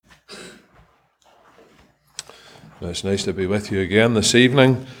It's nice to be with you again this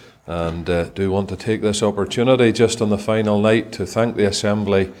evening, and do want to take this opportunity just on the final night to thank the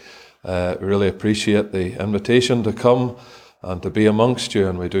Assembly. Really appreciate the invitation to come and to be amongst you,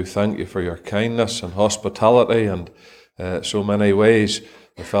 and we do thank you for your kindness and hospitality and so many ways.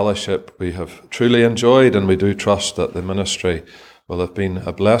 The fellowship we have truly enjoyed, and we do trust that the ministry will have been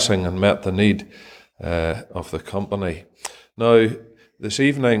a blessing and met the need of the company. Now, this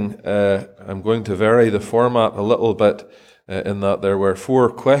evening, I'm going to vary the format a little bit in that there were 4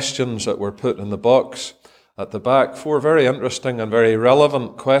 questions that were put in the box at the back, 4 very interesting and very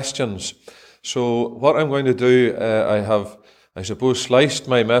relevant questions. So what I'm going to do, I have, I suppose, sliced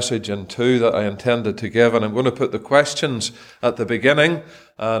my message in 2 that I intended to give, and I'm going to put the questions at the beginning,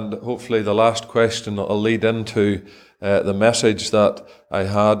 and hopefully the last question will lead into the message that I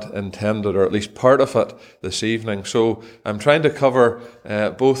had intended, or at least part of it, this evening. So I'm trying to cover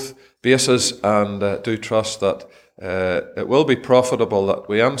both bases, and do trust that it will be profitable that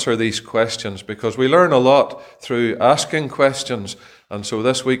we answer these questions, because we learn a lot through asking questions. And so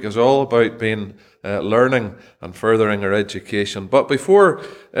this week is all about being learning and furthering our education. But before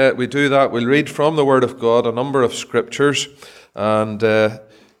we do that, we'll read from the Word of God a number of scriptures, and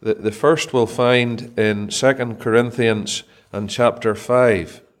the first we'll find in 2 Corinthians and chapter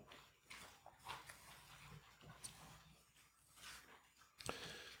 5.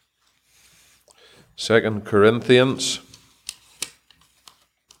 Second Corinthians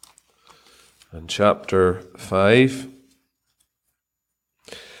and chapter 5.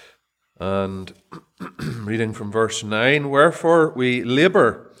 And reading from verse 9, "Wherefore we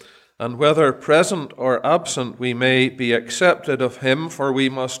labour, and whether present or absent we may be accepted of him, for we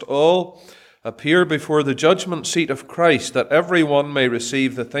must all appear before the judgment seat of Christ, that every one may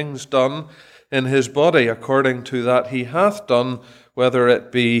receive the things done in his body according to that he hath done, whether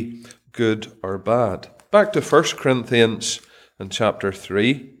it be good or bad." Back to 1 Corinthians and chapter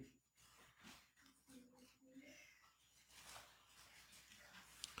 3.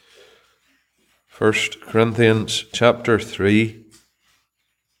 1 Corinthians chapter 3.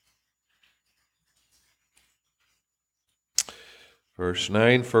 Verse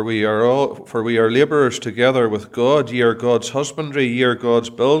 9, For we are labourers together with God. Ye are God's husbandry, ye are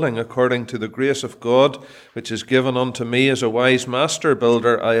God's building, according to the grace of God, which is given unto me as a wise master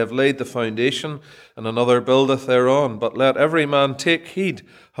builder. I have laid the foundation, and another buildeth thereon. But let every man take heed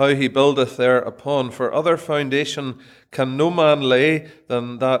how he buildeth thereupon. For other foundation can no man lay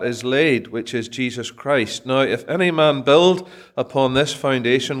than that is laid, which is Jesus Christ. Now if any man build upon this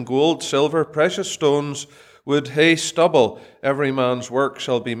foundation gold, silver, precious stones, wood, hay, stubble, every man's work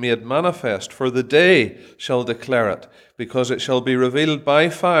shall be made manifest, for the day shall declare it, because it shall be revealed by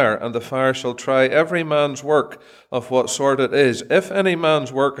fire, and the fire shall try every man's work of what sort it is. If any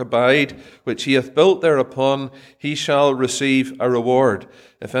man's work abide, which he hath built thereupon, he shall receive a reward.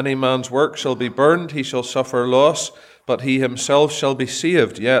 If any man's work shall be burned, he shall suffer loss, but he himself shall be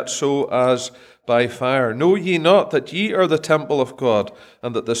saved, yet so as by fire. Know ye not that ye are the temple of God,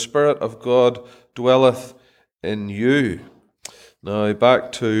 and that the Spirit of God dwelleth in you? Now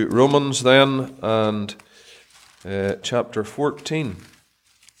back to Romans then, and chapter 14.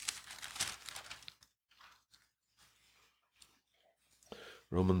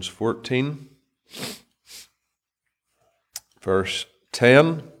 Romans 14, verse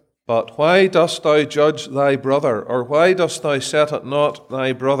 10. But why dost thou judge thy brother, or why dost thou set at naught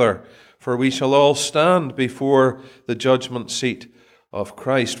thy brother? For we shall all stand before the judgment seat of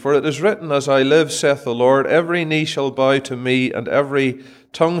Christ. For it is written, As I live, saith the Lord, every knee shall bow to me, and every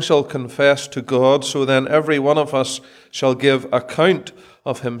tongue shall confess to God. So then every one of us shall give account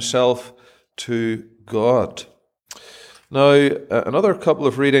of himself to God. Now, another couple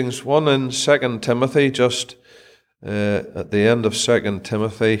of readings, one in 2 Timothy, just at the end of 2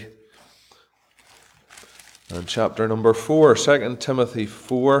 Timothy, and chapter number 4, 2 Timothy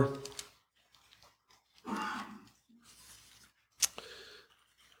 4.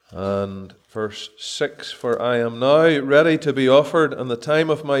 And verse 6, For I am now ready to be offered, and the time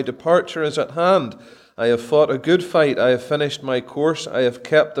of my departure is at hand. I have fought a good fight, I have finished my course, I have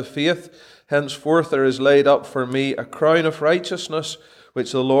kept the faith. Henceforth there is laid up for me a crown of righteousness,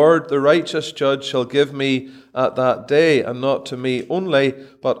 which the Lord, the righteous judge, shall give me at that day, and not to me only,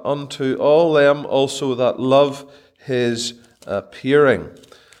 but unto all them also that love his appearing.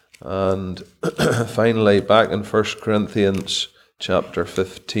 And finally, back in 1 Corinthians chapter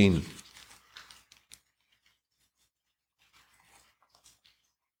 15.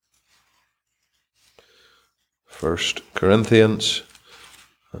 First Corinthians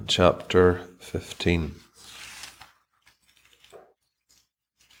and chapter 15.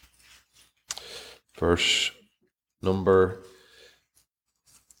 Verse Number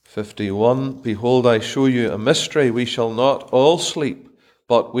 51, behold, I show you a mystery. We shall not all sleep,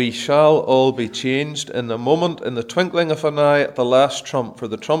 but we shall all be changed in a moment, in the twinkling of an eye, at the last trump. For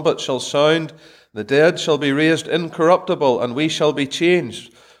the trumpet shall sound, the dead shall be raised incorruptible, and we shall be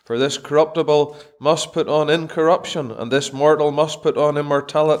changed. For this corruptible must put on incorruption, and this mortal must put on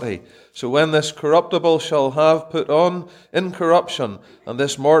immortality. So when this corruptible shall have put on incorruption, and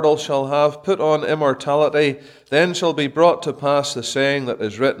this mortal shall have put on immortality, then shall be brought to pass the saying that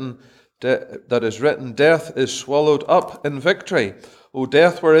is written, death is swallowed up in victory. O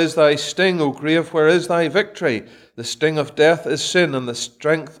death, where is thy sting? O grave, where is thy victory? The sting of death is sin, and the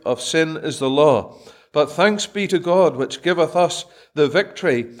strength of sin is the law. But thanks be to God, which giveth us the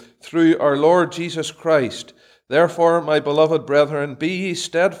victory through our Lord Jesus Christ. Therefore, my beloved brethren, be ye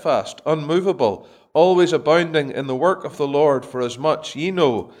steadfast, unmovable, always abounding in the work of the Lord, for as much ye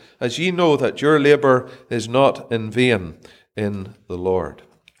know that your labour is not in vain in the Lord.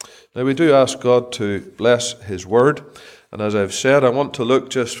 Now we do ask God to bless his word, and as I've said, I want to look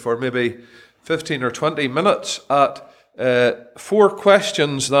just for maybe 15 or 20 minutes at 4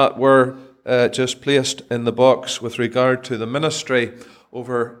 questions that were just placed in the box with regard to the ministry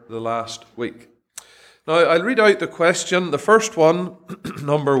over the last week. Now, I'll read out the question. The first one,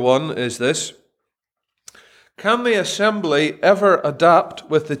 number 1, is this: can the assembly ever adapt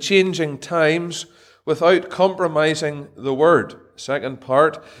with the changing times without compromising the word? Second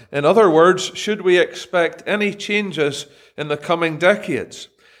part, in other words, should we expect any changes in the coming decades?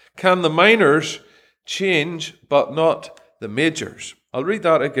 Can the minors change but not the majors? I'll read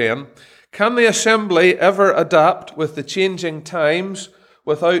that again. Can the assembly ever adapt with the changing times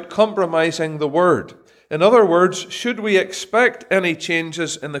without compromising the word? In other words, should we expect any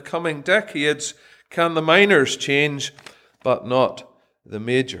changes in the coming decades? Can the minors change but not the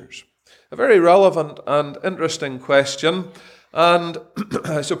majors? A very relevant and interesting question. And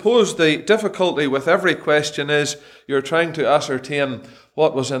I suppose the difficulty with every question is you're trying to ascertain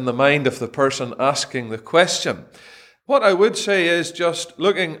what was in the mind of the person asking the question. What I would say is, just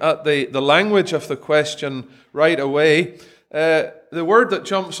looking at the language of the question right away, the word that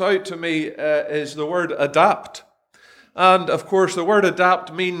jumps out to me is the word adapt. And of course, the word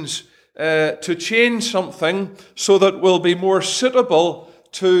adapt means to change something so that it will be more suitable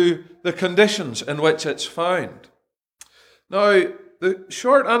to the conditions in which it's found. Now, the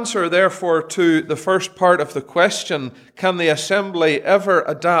short answer, therefore, to the first part of the question, can the assembly ever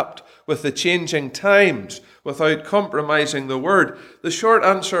adapt with the changing times without compromising the word? The short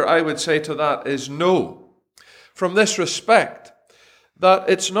answer, I would say to that, is no. From this respect, that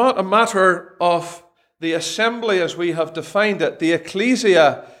it's not a matter of the assembly as we have defined it, the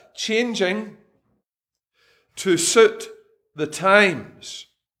ecclesia, changing to suit the times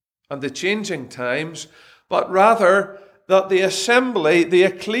and the changing times, but rather that the assembly, the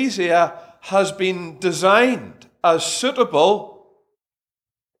ecclesia, has been designed as suitable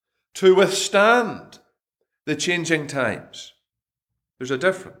to withstand the changing times. There's a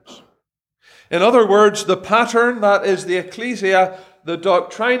difference. In other words, the pattern that is the ecclesia, the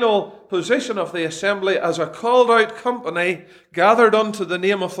doctrinal position of the assembly as a called out company gathered unto the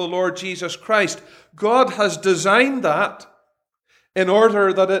name of the Lord Jesus Christ, God has designed that in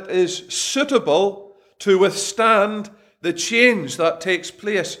order that it is suitable to withstand the change that takes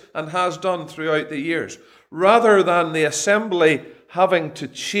place and has done throughout the years, rather than the assembly having to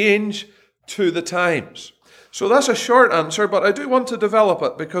change to the times. So that's a short answer, but I do want to develop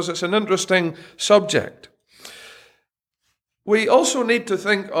it because it's an interesting subject. We also need to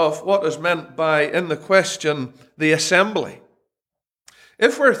think of what is meant by, in the question, the assembly.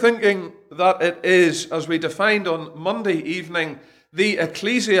 If we're thinking that it is, as we defined on Monday evening, the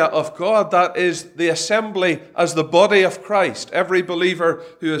ecclesia of God, that is the assembly as the body of Christ, every believer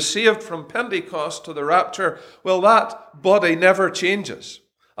who is saved from Pentecost to the rapture, well, that body never changes.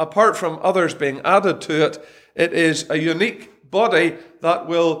 Apart from others being added to it, it is a unique body that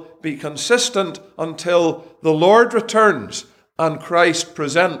will be consistent until the Lord returns and Christ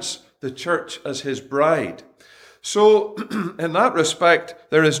presents the church as his bride. So, in that respect,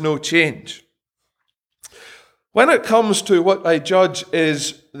 there is no change. When it comes to what I judge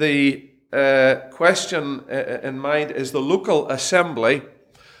is the question in mind is the local assembly,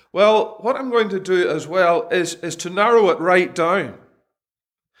 well, what I'm going to do as well is to narrow it right down.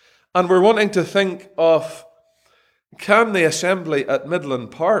 And we're wanting to think of, can the assembly at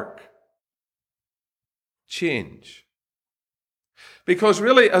Midland Park change? Because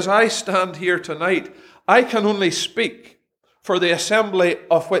really, as I stand here tonight, I can only speak for the assembly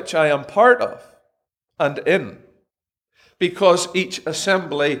of which I am part of and in, because each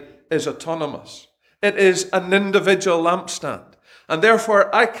assembly is autonomous. It is an individual lampstand. And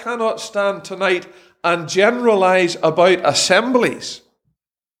therefore, I cannot stand tonight and generalize about assemblies.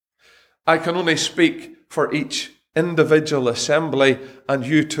 I can only speak for each individual assembly, and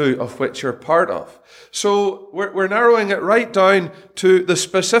you too, of which you're part of. So we're narrowing it right down to the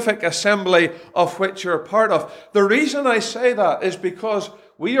specific assembly of which you're part of. The reason I say that is because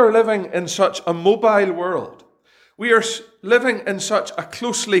we are living in such a mobile world. We are living in such a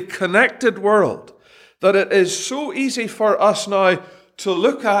closely connected world that it is so easy for us now to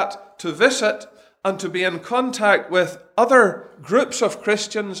look at, to visit, and to be in contact with other groups of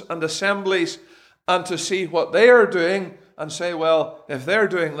Christians and assemblies and to see what they are doing and say, well, if they're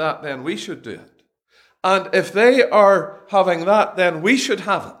doing that, then we should do it. And if they are having that, then we should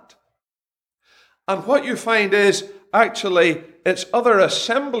have it. And what you find is, actually, it's other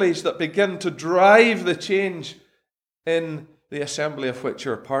assemblies that begin to drive the change in the assembly of which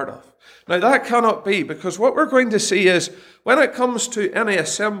you're part of. Now, that cannot be, because what we're going to see is, when it comes to any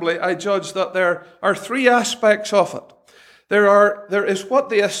assembly, I judge that there are three aspects of it. There is what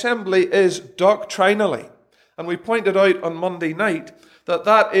the assembly is doctrinally. And we pointed out on Monday night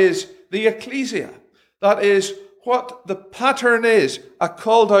that is the ecclesia. That is what the pattern is, a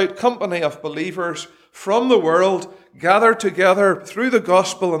called out company of believers from the world gathered together through the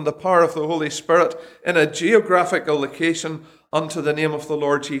gospel and the power of the Holy Spirit in a geographical location unto the name of the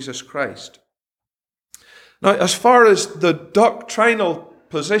Lord Jesus Christ. Now, as far as the doctrinal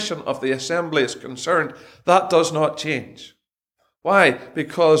position of the assembly is concerned, that does not change. Why?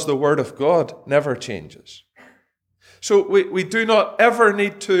 Because the Word of God never changes. So we do not ever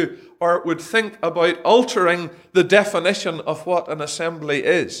need to or would think about altering the definition of what an assembly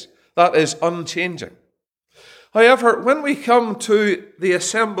is. That is unchanging. However, when we come to the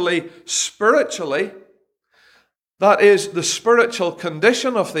assembly spiritually, that is the spiritual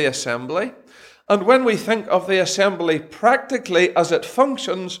condition of the assembly, and when we think of the assembly practically as it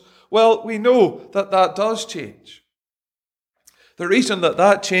functions, well, we know that that does change. The reason that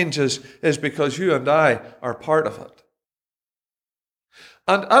that changes is because you and I are part of it.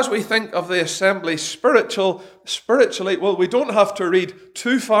 And as we think of the assembly spiritually, well, we don't have to read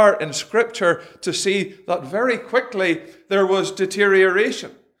too far in Scripture to see that very quickly there was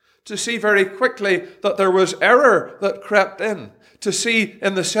deterioration, to see very quickly that there was error that crept in, to see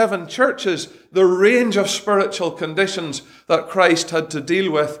in the 7 churches the range of spiritual conditions that Christ had to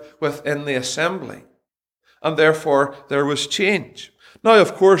deal with within the assembly. And therefore, there was change. Now,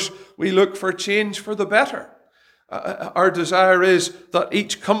 of course, we look for change for the better. Our desire is that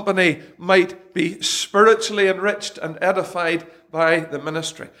each company might be spiritually enriched and edified by the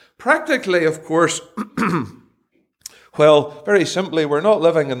ministry. Practically, of course, well, very simply, we're not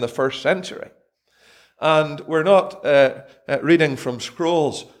living in the first century. And we're not reading from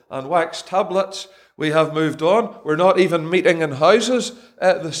scrolls and wax tablets. We have moved on. We're not even meeting in houses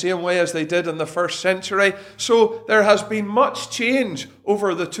the same way as they did in the first century. So there has been much change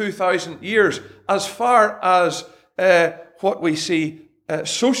over the 2,000 years as far as what we see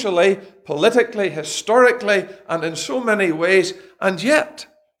socially, politically, historically, and in so many ways. And yet,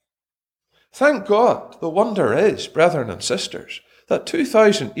 thank God, the wonder is, brethren and sisters, that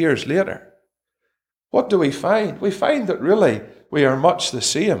 2,000 years later, what do we find? We find that really we are much the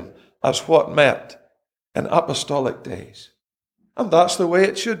same as what met in apostolic days. And that's the way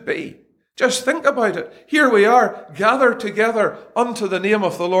it should be. Just think about it. Here we are, gathered together unto the name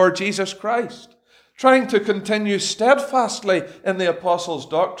of the Lord Jesus Christ, trying to continue steadfastly in the apostles'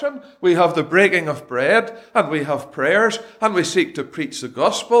 doctrine. We have the breaking of bread, and we have prayers, and we seek to preach the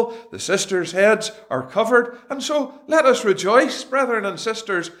gospel. The sisters' heads are covered. And so let us rejoice, brethren and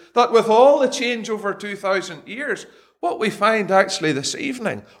sisters, that with all the change over 2,000 years, what we find actually this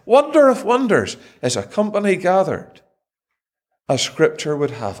evening, wonder of wonders, is a company gathered as Scripture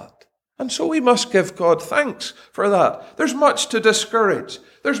would have it. And so we must give God thanks for that. There's much to discourage.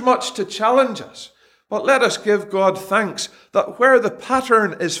 There's much to challenge us. But let us give God thanks that where the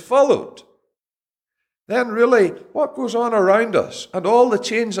pattern is followed, then really what goes on around us and all the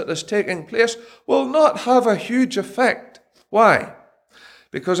change that is taking place will not have a huge effect. Why?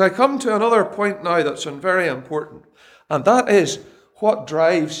 Because I come to another point now that's very important, and that is what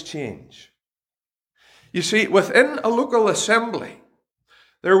drives change. You see, within a local assembly,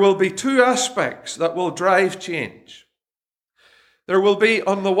 there will be two aspects that will drive change. There will be,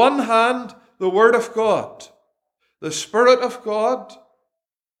 on the one hand, the Word of God, the Spirit of God.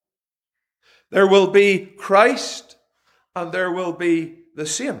 There will be Christ, and there will be the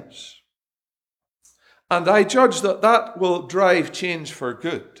saints. And I judge that that will drive change for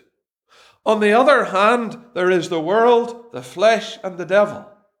good. On the other hand, there is the world, the flesh, and the devil.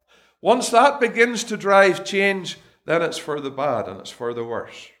 Once that begins to drive change, then it's for the bad and it's for the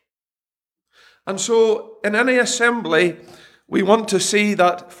worse. And so in any assembly, we want to see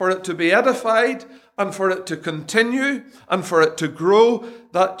that for it to be edified and for it to continue and for it to grow,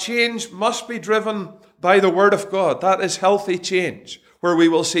 that change must be driven by the Word of God. That is healthy change, where we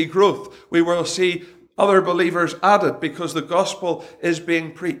will see growth. We will see other believers added because the gospel is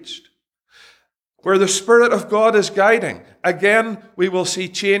being preached. Where the Spirit of God is guiding, again, we will see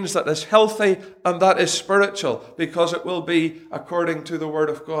change that is healthy and that is spiritual because it will be according to the Word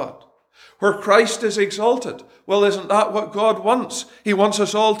of God. Where Christ is exalted, well, isn't that what God wants? He wants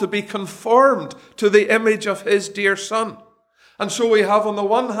us all to be conformed to the image of His dear Son. And so we have on the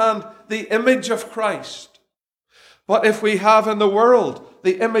one hand the image of Christ. But if we have in the world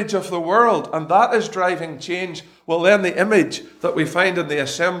the image of the world, and that is driving change, well, then the image that we find in the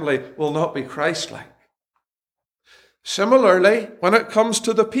assembly will not be Christ-like. Similarly, when it comes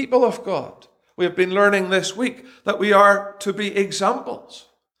to the people of God, we have been learning this week that we are to be examples.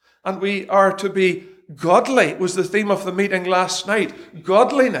 And we are to be godly, was the theme of the meeting last night.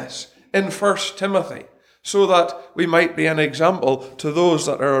 Godliness in 1 Timothy, so that we might be an example to those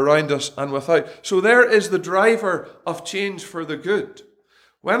that are around us and without. So there is the driver of change for the good.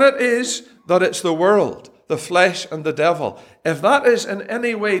 When it is that it's the world, the flesh and the devil, if that is in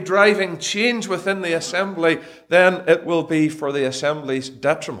any way driving change within the assembly, then it will be for the assembly's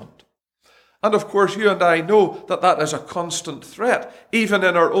detriment. And of course, you and I know that that is a constant threat, even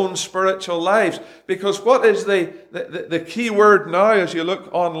in our own spiritual lives. Because what is the key word now as you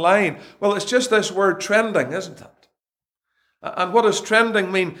look online? Well, it's just this word trending, isn't it? And what does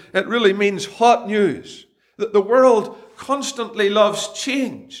trending mean? It really means hot news. That the world constantly loves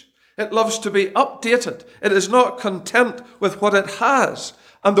change. It loves to be updated. It is not content with what it has.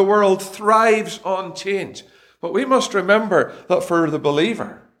 And the world thrives on change. But we must remember that for the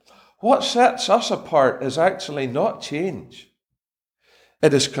believer, what sets us apart is actually not change.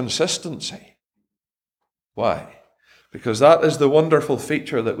 It is consistency. Why? Because that is the wonderful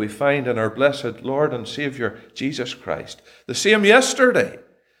feature that we find in our blessed Lord and Saviour, Jesus Christ. The same yesterday,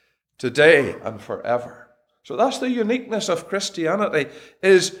 today, and forever. So that's the uniqueness of Christianity,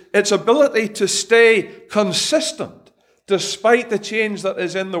 is its ability to stay consistent despite the change that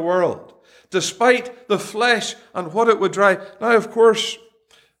is in the world, despite the flesh and what it would drive. Now, of course,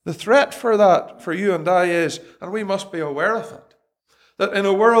 the threat for that, for you and I, is, and we must be aware of it, that in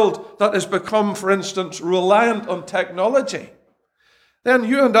a world that has become, for instance, reliant on technology, then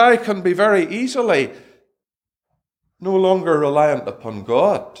you and I can be very easily no longer reliant upon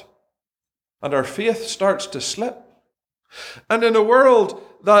God. And our faith starts to slip. And in a world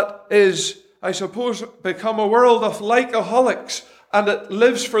that is, I suppose, become a world of likeaholics, and it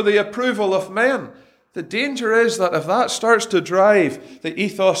lives for the approval of men, the danger is that if that starts to drive the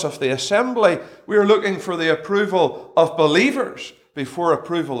ethos of the assembly, we're looking for the approval of believers before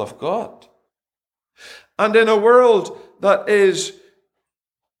approval of God. And in a world that is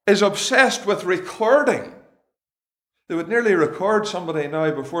obsessed with recording, they would nearly record somebody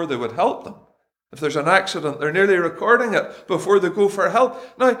now before they would help them. If there's an accident, they're nearly recording it before they go for help.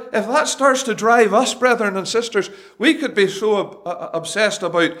 Now, if that starts to drive us, brethren and sisters, we could be so obsessed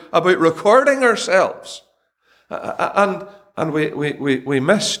about recording ourselves. And we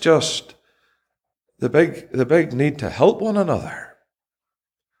miss just the big need to help one another.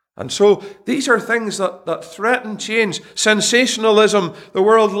 And so these are things that threaten change. Sensationalism, the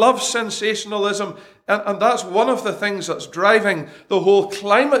world loves sensationalism. And that's one of the things that's driving the whole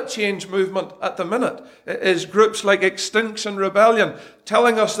climate change movement at the minute, is groups like Extinction Rebellion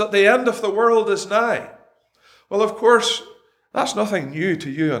telling us that the end of the world is nigh. Well, of course, that's nothing new to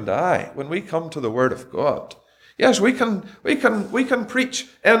you and I when we come to the Word of God. Yes, we can preach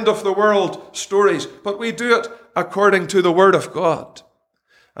end of the world stories, but we do it according to the Word of God.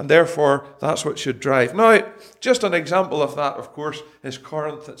 And therefore, that's what should drive. Now, just an example of that, of course, is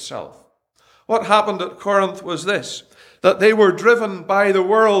Corinth itself. What happened at Corinth was this, that they were driven by the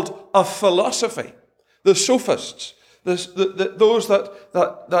world of philosophy, the sophists, those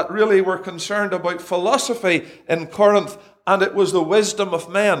that really were concerned about philosophy in Corinth, and it was the wisdom of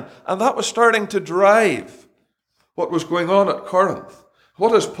men. And that was starting to drive what was going on at Corinth.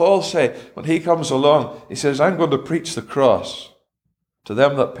 What does Paul say when he comes along? He says, I'm going to preach the cross to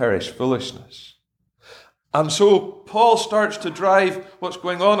them that perish, foolishness. And so Paul starts to drive what's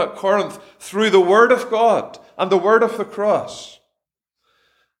going on at Corinth through the Word of God and the Word of the cross.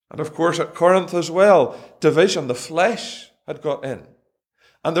 And of course at Corinth as well, division, the flesh had got in.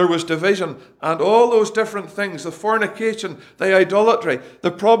 And there was division and all those different things, the fornication, the idolatry, the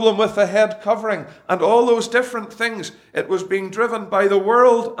problem with the head covering, and all those different things. It was being driven by the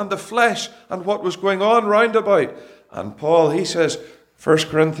world and the flesh and what was going on round about. And Paul, he says, 1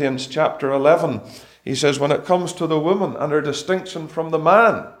 Corinthians chapter 11, he says, when it comes to the woman and her distinction from the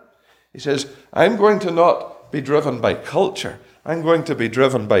man, he says, I'm going to not be driven by culture. I'm going to be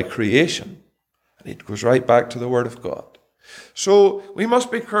driven by creation. And it goes right back to the Word of God. So we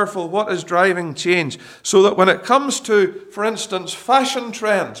must be careful what is driving change, so that when it comes to, for instance, fashion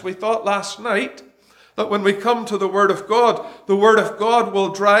trends, we thought last night that when we come to the Word of God will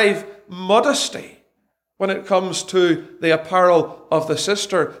drive modesty when it comes to the apparel of the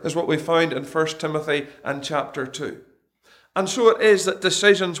sister, is what we found in 1 Timothy and chapter 2. And so it is that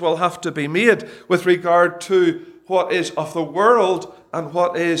decisions will have to be made with regard to what is of the world and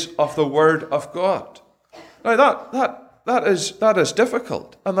what is of the Word of God. Now that is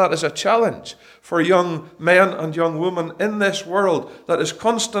difficult, and that is a challenge for young men and young women in this world that is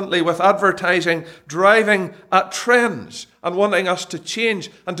constantly, with advertising, driving at trends and wanting us to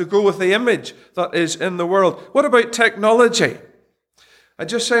change and to go with the image that is in the world. What about technology? I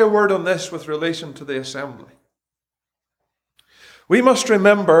just say a word on this with relation to the assembly. We must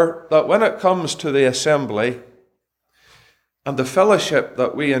remember that when it comes to the assembly and the fellowship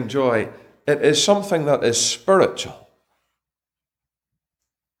that we enjoy, it is something that is spiritual.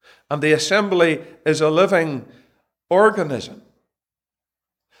 And the assembly is a living organism.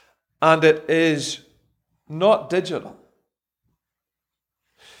 And it is not digital.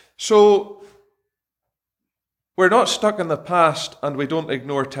 So we're not stuck in the past and we don't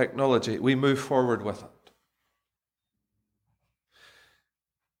ignore technology. We move forward with it.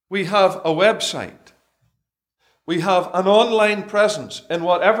 We have a website. We have an online presence in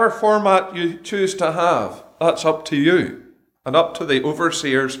whatever format you choose to have. That's up to you and up to the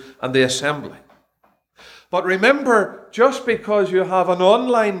overseers and the assembly. But remember, just because you have an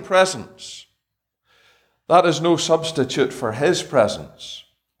online presence, that is no substitute for His presence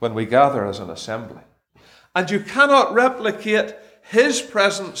when we gather as an assembly. And you cannot replicate His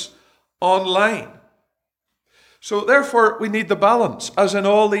presence online. So therefore, we need the balance, as in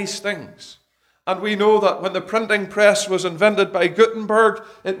all these things. And we know that when the printing press was invented by Gutenberg,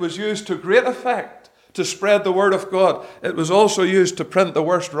 it was used to great effect to spread the Word of God. It was also used to print the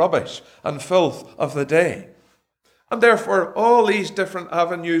worst rubbish and filth of the day. And therefore, all these different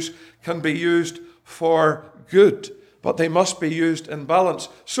avenues can be used for good, but they must be used in balance.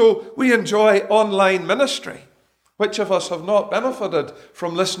 So we enjoy online ministry. Which of us have not benefited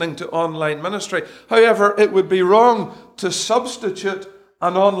from listening to online ministry? However, it would be wrong to substitute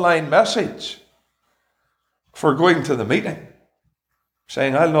an online message for going to the meeting.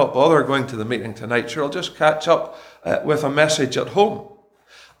 Saying, I'll not bother going to the meeting tonight. Sure, I'll just catch up with a message at home.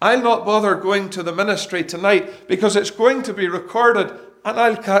 I'll not bother going to the ministry tonight because it's going to be recorded and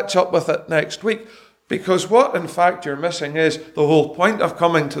I'll catch up with it next week. Because what, in fact, you're missing is the whole point of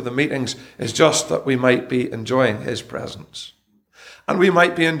coming to the meetings is just that we might be enjoying His presence. And we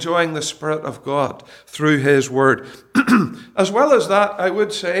might be enjoying the Spirit of God through His Word. As well as that, I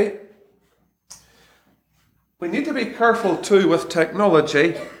would say, we need to be careful too with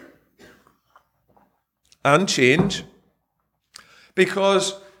technology and change,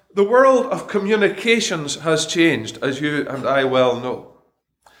 because the world of communications has changed, as you and I well know.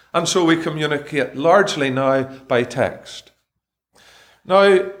 And so we communicate largely now by text.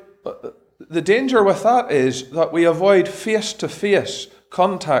 Now, the danger with that is that we avoid face-to-face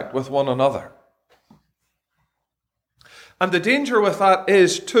contact with one another. And the danger with that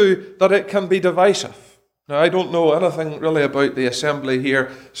is too that it can be divisive. Now, I don't know anything really about the assembly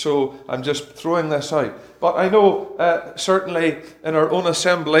here, so I'm just throwing this out. But I know certainly in our own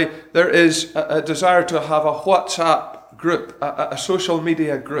assembly there is a desire to have a WhatsApp group, a social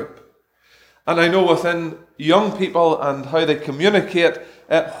media group. And I know within young people and how they communicate,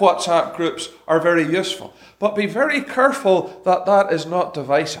 WhatsApp groups are very useful. But be very careful that that is not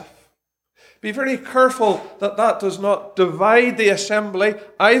divisive. Be very careful that that does not divide the assembly,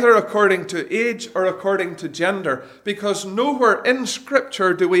 either according to age or according to gender, because nowhere in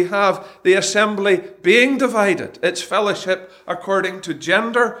Scripture do we have the assembly being divided, its fellowship according to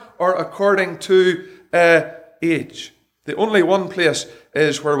gender or according to age. The only one place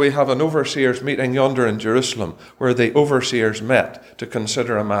is where we have an overseers meeting yonder in Jerusalem, where the overseers met to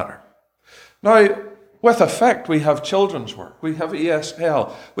consider a matter. Now, with effect, we have children's work, we have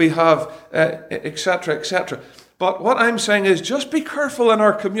ESL, we have etc., etc. But what I'm saying is just be careful in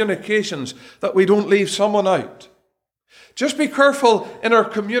our communications that we don't leave someone out. Just be careful in our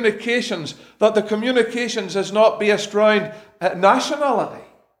communications that the communications is not based around nationality.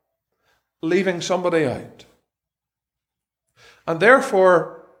 leaving somebody out. And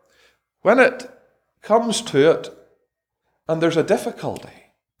therefore, when it comes to it, and there's a difficulty,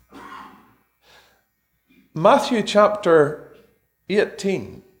 Matthew chapter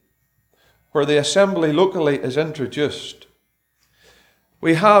 18, where the assembly locally is introduced,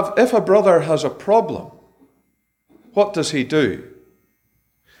 we have, if a brother has a problem, what does he do?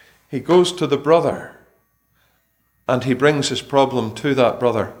 He goes to the brother and he brings his problem to that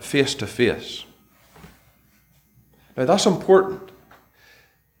brother face to face. Now that's important.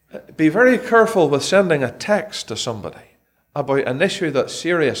 Be very careful with sending a text to somebody about an issue that's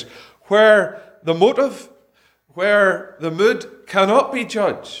serious, where the motive, where the mood cannot be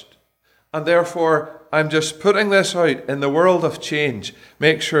judged. And therefore, I'm just putting this out in the world of change.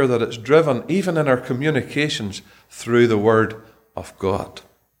 Make sure that it's driven, even in our communications, through the Word of God.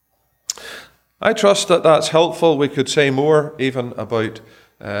 I trust that that's helpful. We could say more even about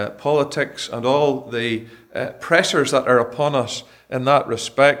politics and all the pressures that are upon us in that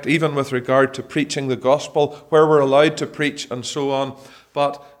respect, even with regard to preaching the gospel, where we're allowed to preach and so on.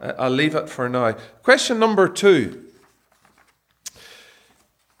 But I'll leave it for now. Question number 2.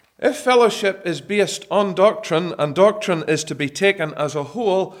 If fellowship is based on doctrine, and doctrine is to be taken as a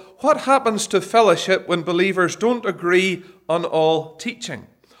whole, what happens to fellowship when believers don't agree on all teaching?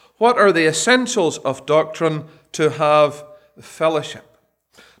 What are the essentials of doctrine to have fellowship?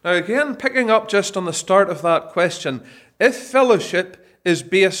 Now again, picking up just on the start of that question, if fellowship is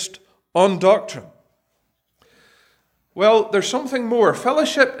based on doctrine, well, there's something more.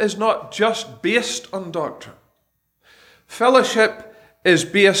 Fellowship is not just based on doctrine. Fellowship is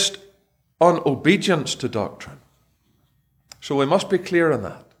based on obedience to doctrine. So we must be clear on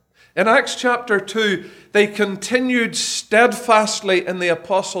that. In Acts chapter 2, they continued steadfastly in the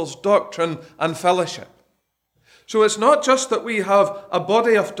apostles' doctrine and fellowship. So it's not just that we have a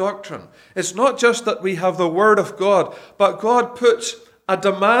body of doctrine. It's not just that we have the Word of God, but God puts a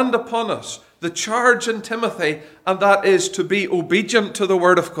demand upon us, the charge in Timothy, and that is to be obedient to the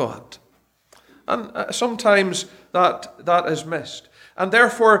Word of God. And sometimes that is missed. And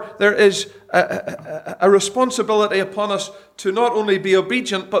therefore, there is a responsibility upon us to not only be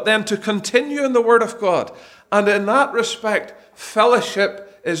obedient, but then to continue in the Word of God. And in that respect,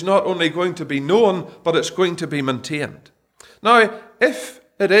 fellowship is not only going to be known, but it's going to be maintained. Now, if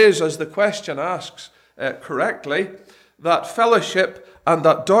it is, as the question asks correctly, that fellowship and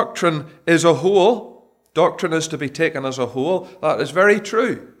that doctrine is a whole, doctrine is to be taken as a whole, that is very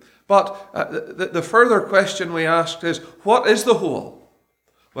true. But the further question we ask is, what is the whole?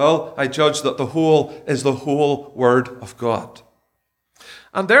 Well, I judge that the whole is the whole Word of God.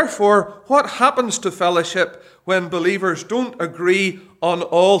 And therefore, what happens to fellowship when believers don't agree on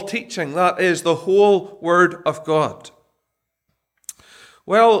all teaching? That is the whole Word of God.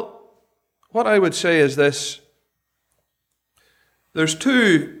 Well, what I would say is this. There's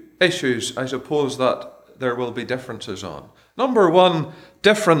 2 issues, I suppose, that there will be differences on. Number 1,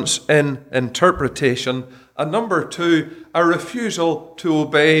 difference in interpretation. And number 2, a refusal to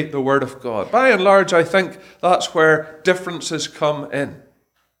obey the Word of God. By and large, I think that's where differences come in.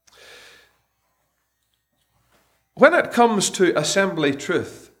 When it comes to assembly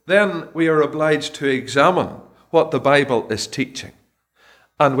truth, then we are obliged to examine what the Bible is teaching.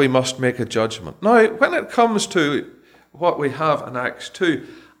 And we must make a judgment. Now, when it comes to what we have in Acts 2,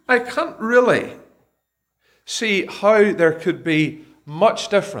 I can't really see how there could be much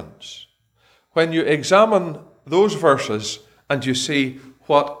difference when you examine those verses and you see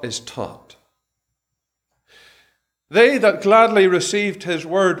what is taught. They that gladly received his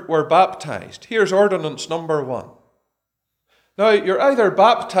word were baptized. Here's ordinance number 1. Now, you're either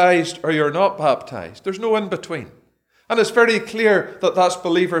baptized or you're not baptized. There's no in between. And it's very clear that that's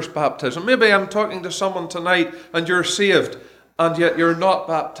believers' baptism. Maybe I'm talking to someone tonight and you're saved and yet you're not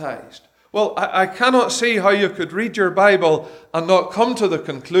baptized. Well, I cannot see how you could read your Bible and not come to the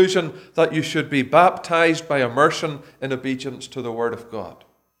conclusion that you should be baptized by immersion in obedience to the Word of God.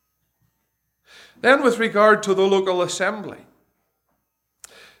 Then with regard to the local assembly,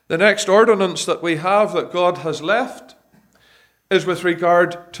 the next ordinance that we have that God has left is with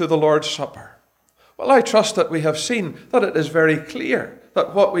regard to the Lord's Supper. Well, I trust that we have seen that it is very clear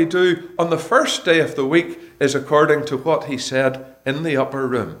that what we do on the first day of the week is according to what he said in the upper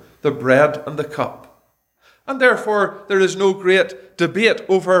room, the bread and the cup. And therefore, there is no great debate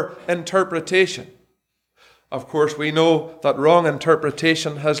over interpretation. Of course, we know that wrong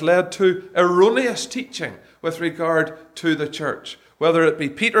interpretation has led to erroneous teaching with regard to the church, whether it be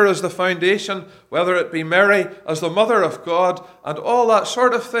Peter as the foundation, whether it be Mary as the mother of God, and all that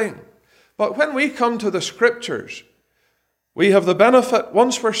sort of thing. But when we come to the Scriptures, We have the benefit,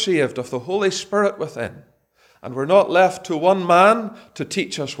 once we're saved, of the Holy Spirit within. And we're not left to one man to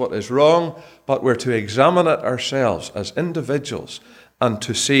teach us what is wrong, but we're to examine it ourselves as individuals and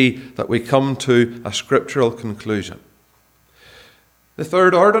to see that we come to a scriptural conclusion. The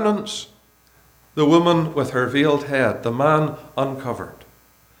third ordinance, the woman with her veiled head, the man uncovered.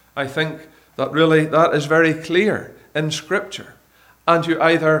 I think that really that is very clear in Scripture. And you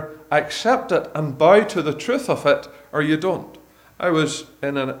either accept it and bow to the truth of it, or you don't. I was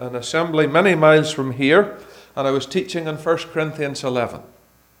in an assembly many miles from here, and I was teaching in 1 Corinthians 11.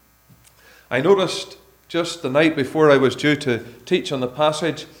 I noticed just the night before I was due to teach on the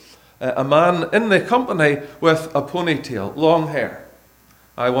passage, a man in the company with a ponytail, long hair.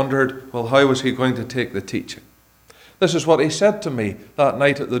 I wondered, well, how was he going to take the teaching? This is what he said to me that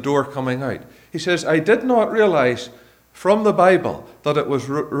night at the door coming out. He says, I did not realize from the Bible that it was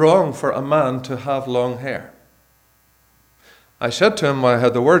wrong for a man to have long hair. I said to him, I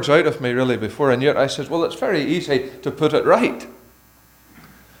had the words out of me really before, and yet I said, well, it's very easy to put it right.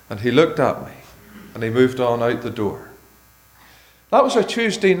 And he looked at me, and he moved on out the door. That was a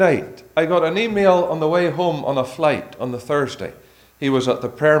Tuesday night. I got an email on the way home on a flight on the Thursday. He was at the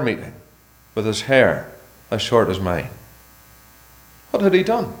prayer meeting with his hair as short as mine. What had he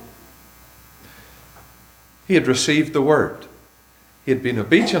done? He had received the word. He had been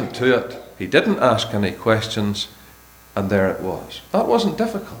obedient to it. He didn't ask any questions, and there it was. That wasn't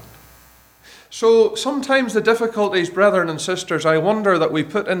difficult. So sometimes the difficulties, brethren and sisters, I wonder that we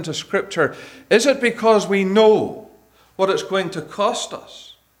put into Scripture, is it because we know what it's going to cost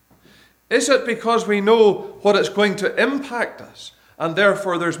us? Is it because we know what it's going to impact us, and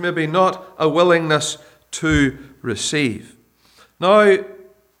therefore there's maybe not a willingness to receive? Now,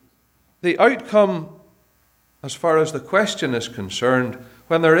 the outcome, as far as the question is concerned,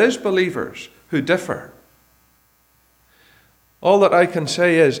 when there is believers who differ, all that I can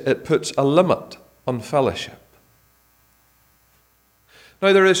say is it puts a limit on fellowship.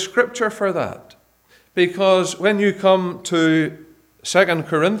 Now, there is Scripture for that, because when you come to 2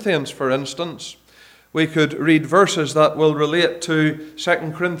 Corinthians, for instance, we could read verses that will relate to 2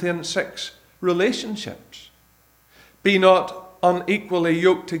 Corinthians 6, relationships. Be not unequally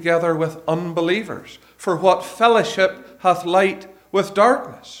yoked together with unbelievers, for what fellowship hath light with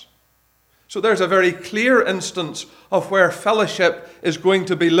darkness? So there's a very clear instance of where fellowship is going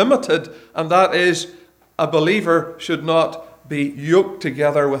to be limited, and that is a believer should not be yoked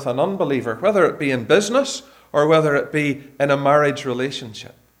together with an unbeliever, whether it be in business or whether it be in a marriage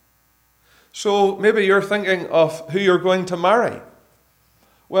relationship. So maybe you're thinking of who you're going to marry.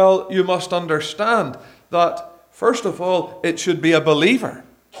 Well, you must understand that, first of all, it should be a believer.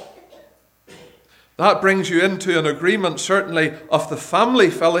 That brings you into an agreement, certainly, of the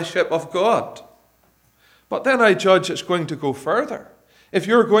family fellowship of God. But then I judge it's going to go further. If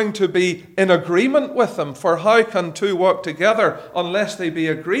you're going to be in agreement with them, for how can two walk together unless they be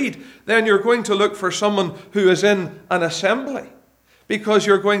agreed, then you're going to look for someone who is in an assembly, because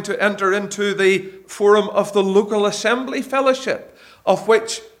you're going to enter into the forum of the local assembly fellowship, of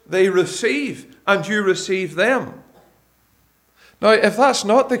which they receive and you receive them. Now, if that's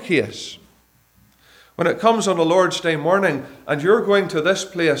not the case, when it comes on a Lord's Day morning and you're going to this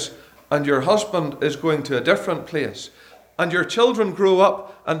place and your husband is going to a different place, and your children grow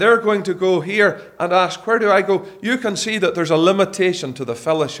up and they're going to go here and ask, where do I go? You can see that there's a limitation to the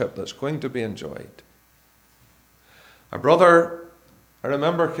fellowship that's going to be enjoyed. A brother, I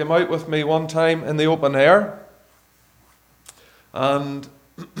remember, came out with me one time in the open air, and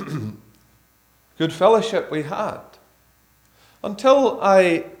good fellowship we had, until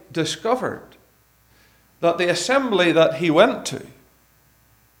I discovered that the assembly that he went to,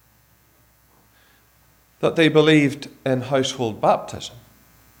 that they believed in household baptism.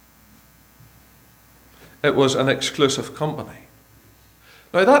 It was an exclusive company.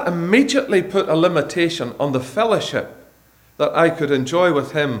 Now that immediately put a limitation on the fellowship that I could enjoy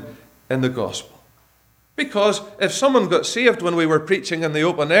with him in the gospel. Because if someone got saved when we were preaching in the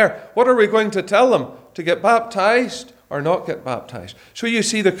open air, what are we going to tell them? To get baptized or not get baptized? So you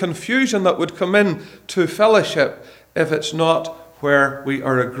see the confusion that would come in to fellowship if it's not where we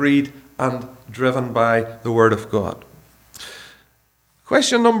are agreed and driven by the Word of God.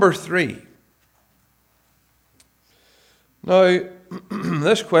 Question number 3. Now,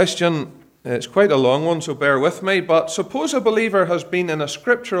 this question is quite a long one, so bear with me, but suppose a believer has been in a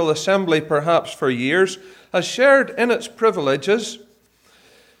scriptural assembly perhaps for years, has shared in its privileges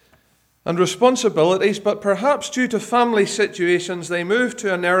and responsibilities, but perhaps due to family situations they move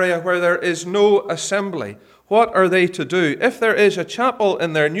to an area where there is no assembly. What are they to do? If there is a chapel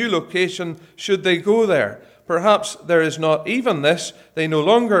in their new location, should they go there? perhaps there is not even this. They no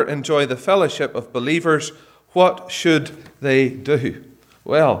longer enjoy the fellowship of believers. What should they do?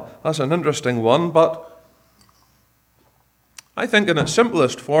 Well, that's an interesting one, but I think in its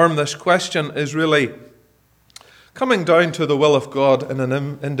simplest form, this question is really coming down to the will of God in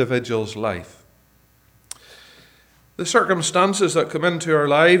an individual's life. The circumstances that come into our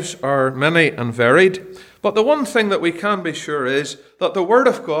lives are many and varied, but the one thing that we can be sure is that the Word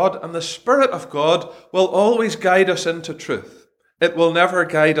of God and the Spirit of God will always guide us into truth. It will never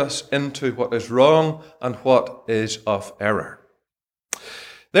guide us into what is wrong and what is of error.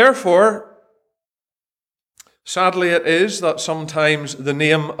 Therefore, sadly it is that sometimes the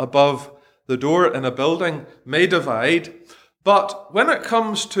name above the door in a building may divide. But when it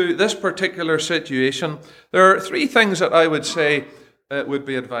comes to this particular situation, there are three things that I would say would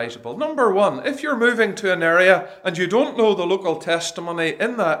be advisable. Number one, if you're moving to an area and you don't know the local testimony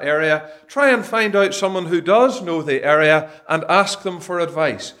in that area, try and find out someone who does know the area and ask them for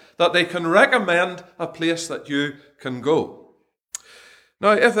advice, that they can recommend a place that you can go.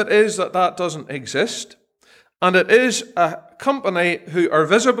 Now, if it is that that doesn't exist, and it is a company who are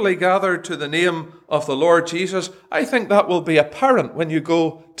visibly gathered to the name of the Lord Jesus, I think that will be apparent when you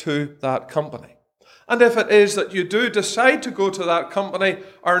go to that company. And if it is that you do decide to go to that company,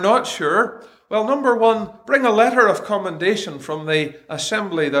 are not sure, well, number one, bring a letter of commendation from the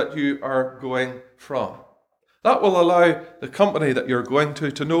assembly that you are going from. That will allow the company that you're going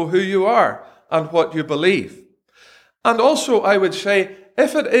to know who you are and what you believe. And also, I would say,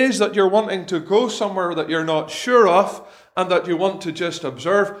 if it is that you're wanting to go somewhere that you're not sure of and that you want to just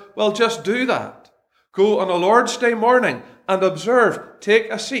observe, well, just do that. Go on a Lord's Day morning and observe. Take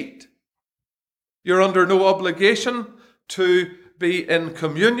a seat. You're under no obligation to be in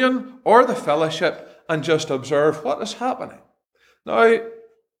communion or the fellowship and just observe what is happening. Now,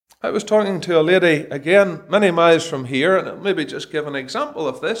 I was talking to a lady, again, many miles from here, and I'll maybe just give an example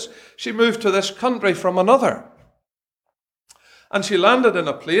of this. She moved to this country from another. And she landed in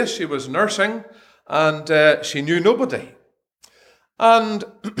a place, she was nursing, and she knew nobody. And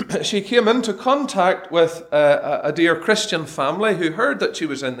she came into contact with a dear Christian family who heard that she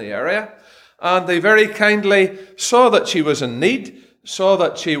was in the area, and they very kindly saw that she was in need, saw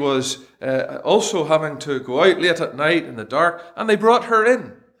that she was also having to go out late at night in the dark, and they brought her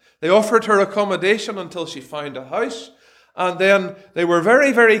in. They offered her accommodation until she found a house, and then they were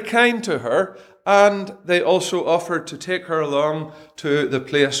very, very kind to her. And they also offered to take her along to the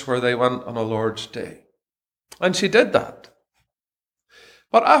place where they went on a Lord's Day. And she did that.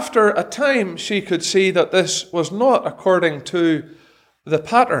 But after a time, she could see that this was not according to the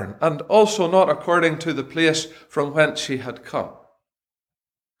pattern and also not according to the place from whence she had come.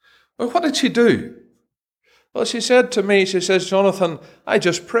 But what did she do? Well, she said to me, she says, Jonathan, I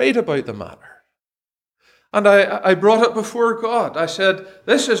just prayed about the matter. And I brought it before God. I said,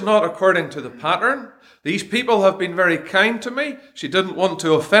 this is not according to the pattern. These people have been very kind to me. She didn't want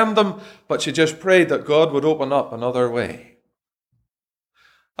to offend them, but she just prayed that God would open up another way.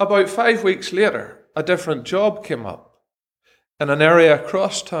 About 5 weeks later, a different job came up in an area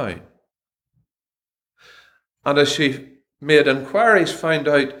across town. And as she made inquiries, found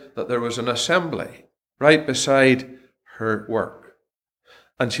out that there was an assembly right beside her work.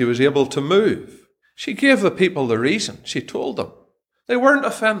 And she was able to move. She gave the people the reason. She told them. They weren't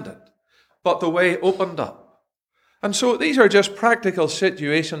offended, but the way opened up. And so these are just practical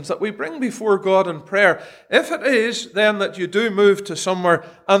situations that we bring before God in prayer. If it is then that you do move to somewhere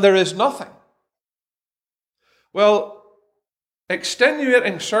and there is nothing, well,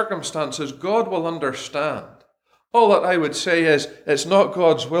 extenuating circumstances, God will understand. All that I would say is, it's not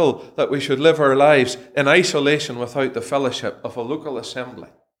God's will that we should live our lives in isolation without the fellowship of a local assembly.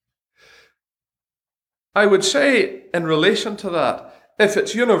 I would say, in relation to that, if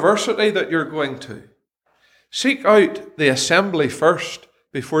it's university that you're going to, seek out the assembly first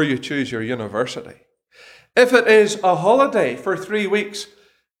before you choose your university. If it is a holiday for 3 weeks,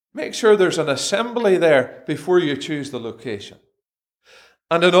 make sure there's an assembly there before you choose the location.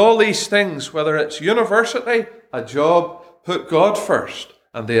 And in all these things, whether it's university, a job, put God first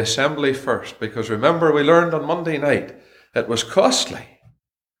and the assembly first. Because remember, we learned on Monday night, it was costly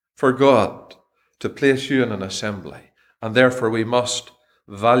for God to place you in an assembly, and therefore we must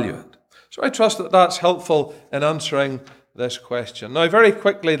value it. So I trust that that's helpful in answering this question. Now, very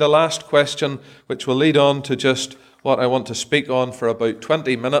quickly, the last question, which will lead on to just what I want to speak on for about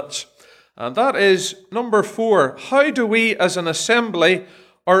 20 minutes, and that is number 4. How do we as an assembly,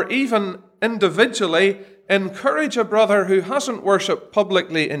 or even individually, encourage a brother who hasn't worshipped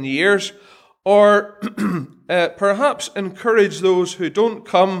publicly in years, or perhaps encourage those who don't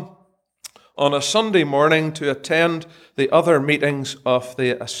come on a Sunday morning to attend the other meetings of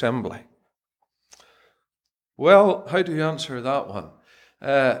the assembly? Well, how do you answer that one?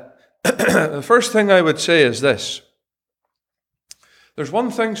 The first thing I would say is this. There's one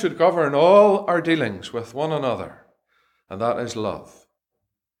thing should govern all our dealings with one another, and that is love.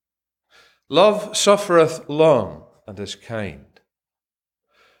 Love suffereth long and is kind.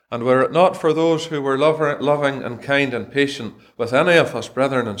 And were it not for those who were loving and kind and patient with any of us,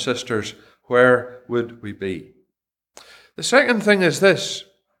 brethren and sisters, where would we be? The second thing is this.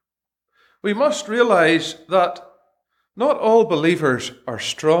 We must realize that not all believers are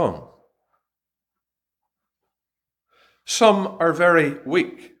strong. Some are very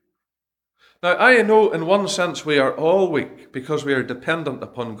weak. Now, I know in one sense we are all weak because we are dependent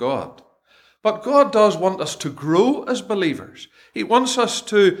upon God. But God does want us to grow as believers. He wants us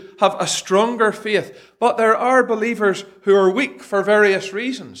to have a stronger faith. But there are believers who are weak for various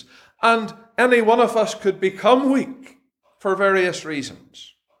reasons. And any one of us could become weak for various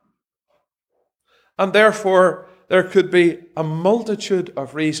reasons. And therefore, there could be a multitude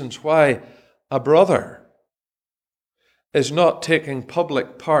of reasons why a brother is not taking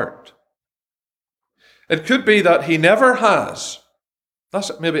public part. It could be that he never has.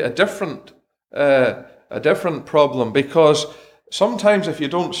 That's maybe a different problem, because sometimes if you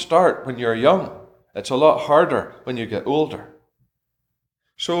don't start when you're young, it's a lot harder when you get older.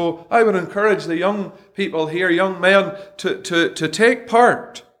 So I would encourage the young people here, young men, to take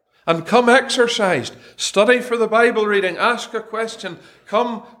part and come exercised. Study for the Bible reading, ask a question,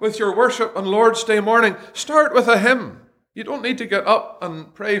 come with your worship on Lord's Day morning. Start with a hymn. You don't need to get up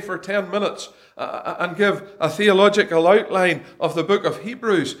and pray for 10 minutes and give a theological outline of the book of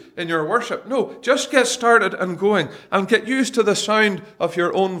Hebrews in your worship. No, just get started and going and get used to the sound of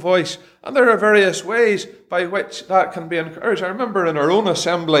your own voice. And there are various ways by which that can be encouraged. I remember in our own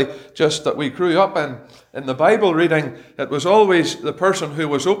assembly, just that we grew up in the Bible reading, it was always the person who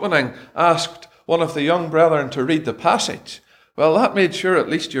was opening asked one of the young brethren to read the passage. Well, that made sure at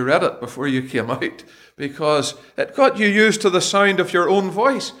least you read it before you came out, because it got you used to the sound of your own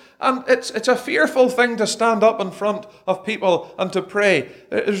voice. And it's a fearful thing to stand up in front of people and to pray.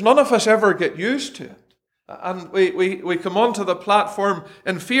 There's none of us ever get used to it. And we come onto the platform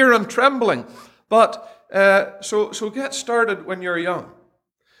in fear and trembling. But so get started when you're young.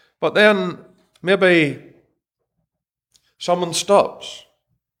 But then maybe someone stops.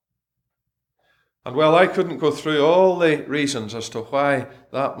 And well, I couldn't go through all the reasons as to why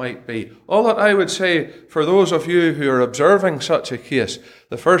that might be. All that I would say for those of you who are observing such a case,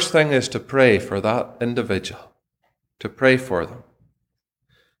 the first thing is to pray for that individual, to pray for them.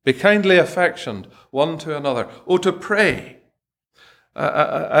 Be kindly affectioned one to another. Oh, to pray.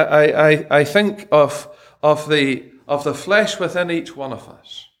 I think of the flesh within each one of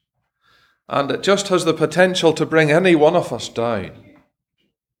us. And it just has the potential to bring any one of us down.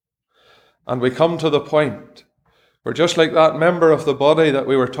 And we come to the point where, just like that member of the body that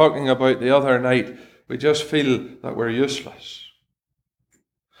we were talking about the other night, we just feel that we're useless.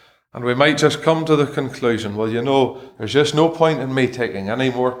 And we might just come to the conclusion, well, you know, there's just no point in me taking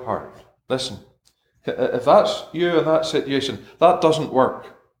any more part. Listen, if that's you in that situation, that doesn't work.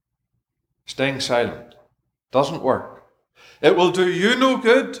 Staying silent doesn't work. It will do you no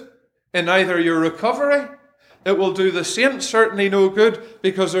good in either your recovery. It will do the saints certainly no good,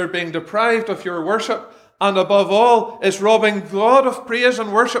 because they're being deprived of your worship, and above all, it's robbing God of praise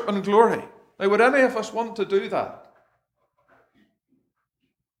and worship and glory. Now, would any of us want to do that?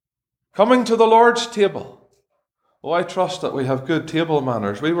 Coming to the Lord's table. Oh, I trust that we have good table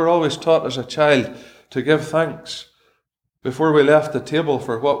manners. We were always taught as a child to give thanks before we left the table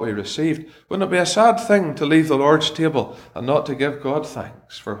for what we received. Wouldn't it be a sad thing to leave the Lord's table and not to give God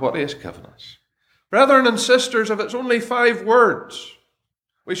thanks for what He has given us? Brethren and sisters, if it's only 5 words,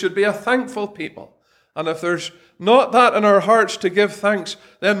 we should be a thankful people. And if there's not that in our hearts to give thanks,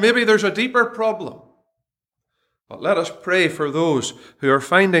 then maybe there's a deeper problem. But let us pray for those who are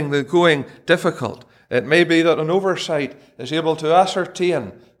finding the going difficult. It may be that an oversight is able to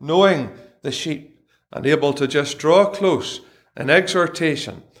ascertain, knowing the sheep, and able to just draw close in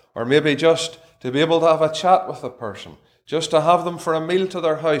exhortation, or maybe just to be able to have a chat with the person, just to have them for a meal to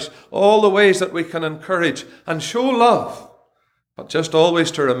their house, all the ways that we can encourage and show love. But just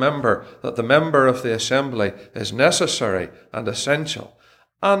always to remember that the member of the assembly is necessary and essential.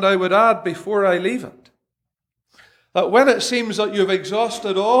 And I would add before I leave it, that when it seems that you've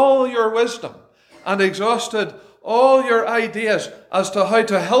exhausted all your wisdom and exhausted all your ideas as to how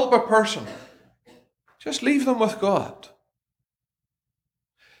to help a person, just leave them with God.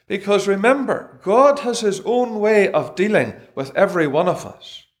 Because remember, God has His own way of dealing with every one of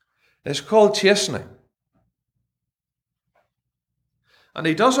us. It's called chastening. And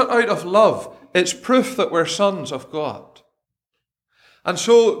he does it out of love. It's proof that we're sons of God. And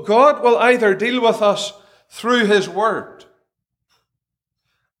so God will either deal with us through his word.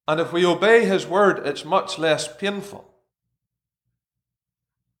 And if we obey his word, it's much less painful.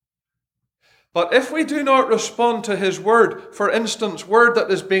 But if we do not respond to his word, for instance, word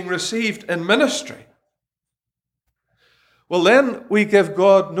that is being received in ministry, well, then we give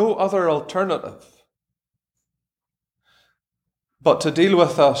God no other alternative but to deal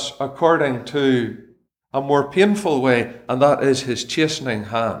with us according to a more painful way, and that is his chastening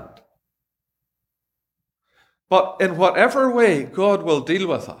hand. But in whatever way God will deal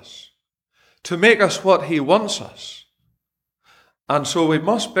with us to make us what he wants us. And so we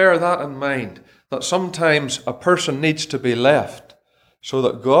must bear that in mind, that sometimes a person needs to be left so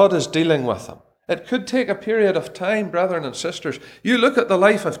that God is dealing with them. It could take a period of time, brethren and sisters. You look at the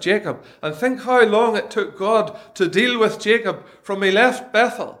life of Jacob and think how long it took God to deal with Jacob from he left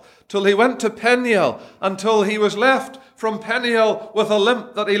Bethel till he went to Peniel, until he was left from Peniel with a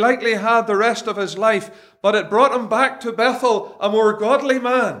limp that he likely had the rest of his life. But it brought him back to Bethel, a more godly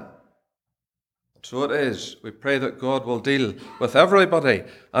man. So it is. We pray that God will deal with everybody.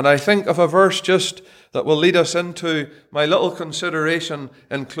 And I think of a verse just that will lead us into my little consideration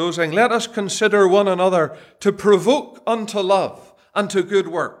in closing. Let us consider one another to provoke unto love and to good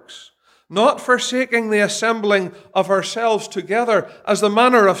works, not forsaking the assembling of ourselves together, as the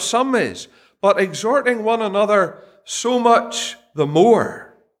manner of some is, but exhorting one another so much the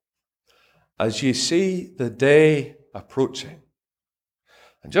more, as ye see the day approaching.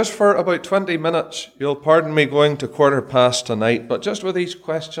 And just for about 20 minutes, you'll pardon me going to past tonight, but just with these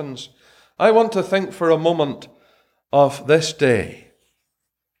questions, I want to think for a moment of this day.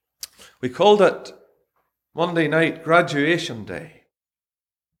 We called it Monday night Graduation Day.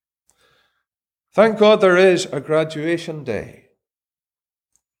 Thank God there is a graduation day.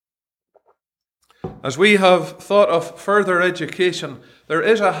 As we have thought of further education, there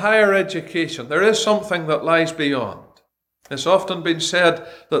is a higher education. There is something that lies beyond. It's often been said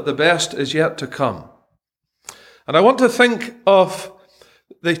that the best is yet to come. And I want to think of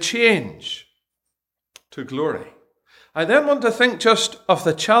the change to glory. I then want to think just of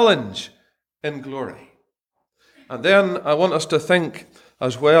the challenge in glory. And then I want us to think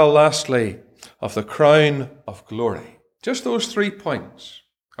as well, lastly, of the crown of glory. Just those 3 points,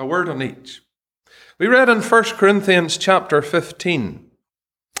 a word on each. We read in 1 Corinthians chapter 15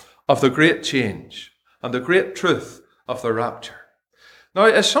 of the great change and the great truth of the rapture. Now,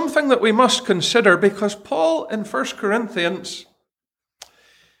 it's something that we must consider, because Paul in 1 Corinthians,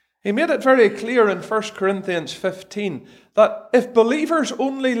 he made it very clear in 1 Corinthians 15 that if believers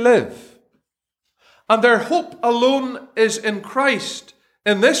only live and their hope alone is in Christ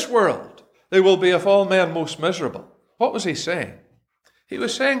in this world, they will be of all men most miserable. What was he saying? He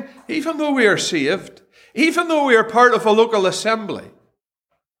was saying, even though we are saved, even though we are part of a local assembly,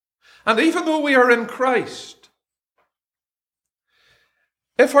 and even though we are in Christ,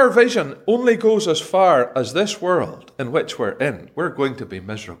 if our vision only goes as far as this world in which we're in, we're going to be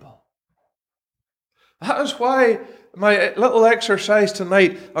miserable. That is why my little exercise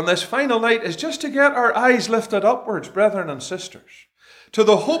tonight on this final night is just to get our eyes lifted upwards, brethren and sisters, to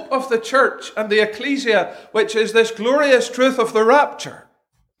the hope of the church and the ecclesia, which is this glorious truth of the rapture.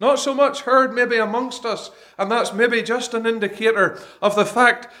 Not so much heard maybe amongst us, and that's maybe just an indicator of the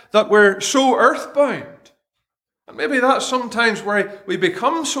fact that we're so earthbound. And maybe that's sometimes where we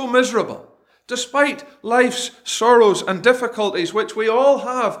become so miserable, despite life's sorrows and difficulties, which we all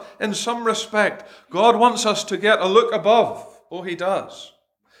have in some respect. God wants us to get a look above. Oh, he does.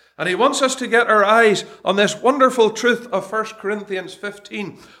 And he wants us to get our eyes on this wonderful truth of 1 Corinthians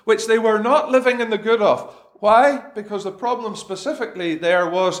 15, which they were not living in the good of. Why? Because the problem specifically there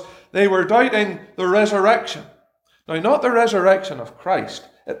was they were doubting the resurrection. Now, not the resurrection of Christ.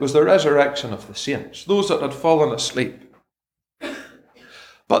 It was the resurrection of the saints, those that had fallen asleep.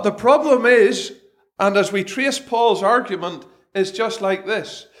 But the problem is, and as we trace Paul's argument, is just like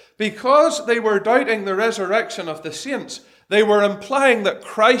this. Because they were doubting the resurrection of the saints, they were implying that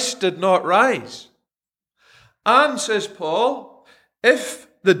Christ did not rise. And, says Paul, if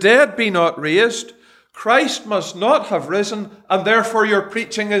the dead be not raised, Christ must not have risen, and therefore your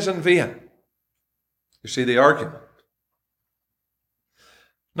preaching is in vain. You see the argument.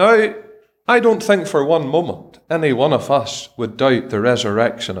 Now, I don't think for one moment any one of us would doubt the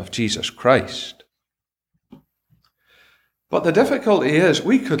resurrection of Jesus Christ. But the difficulty is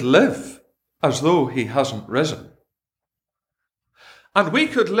we could live as though he hasn't risen. And we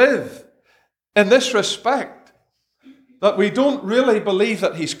could live in this respect that we don't really believe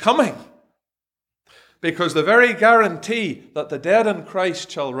that he's coming. Because the very guarantee that the dead in Christ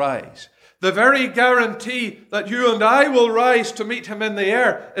shall rise, the very guarantee that you and I will rise to meet him in the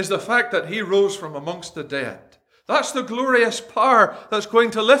air, is the fact that he rose from amongst the dead. That's the glorious power that's going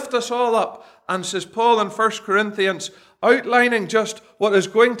to lift us all up. And says Paul in 1 Corinthians, outlining just what is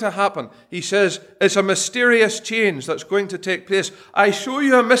going to happen, he says, it's a mysterious change that's going to take place. I show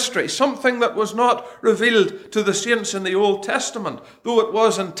you a mystery, something that was not revealed to the saints in the Old Testament, though it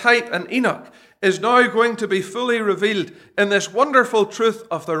was in type and Enoch, is now going to be fully revealed in this wonderful truth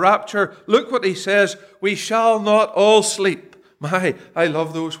of the rapture. Look what he says, we shall not all sleep. My, I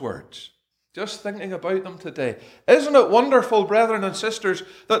love those words. Just thinking about them today. Isn't it wonderful, brethren and sisters,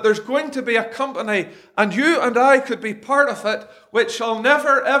 that there's going to be a company, and you and I could be part of it, which shall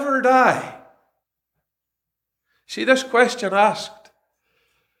never ever die? See this question asked.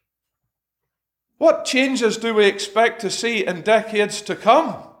 What changes do we expect to see in decades to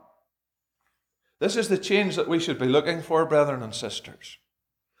come? This is the change that we should be looking for, brethren and sisters.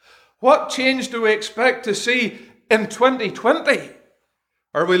 What change do we expect to see in 2020?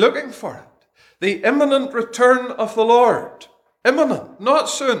 Are we looking for it? The imminent return of the Lord. Imminent, not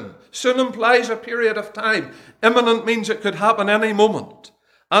soon. Soon implies a period of time. Imminent means it could happen any moment.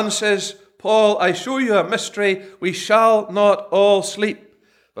 And says Paul, I show you a mystery, we shall not all sleep.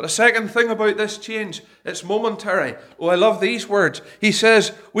 But a second thing about this change, it's momentary. Oh, I love these words. He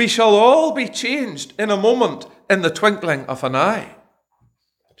says, we shall all be changed in a moment, in the twinkling of an eye.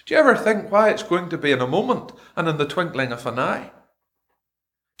 Did you ever think why it's going to be in a moment and in the twinkling of an eye?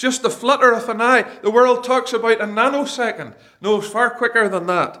 Just the flutter of an eye. The world talks about a nanosecond. No, it's far quicker than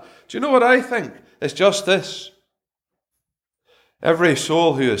that. Do you know what I think? It's just this. Every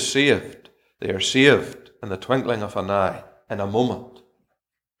soul who is saved, they are saved in the twinkling of an eye, in a moment.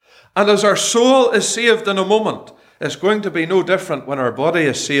 And as our soul is saved in a moment, it's going to be no different when our body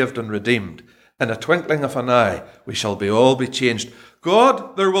is saved and redeemed. In a twinkling of an eye, we shall all be changed.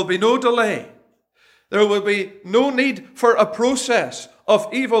 God, there will be no delay. There will be no need for a process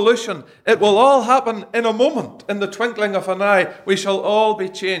of evolution. It will all happen in a moment, in the twinkling of an eye. We shall all be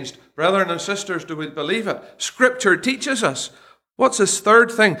changed. Brethren and sisters, do we believe it? Scripture teaches us. What's his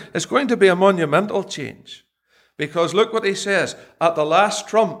third thing? It's going to be a monumental change. Because look what he says. At the last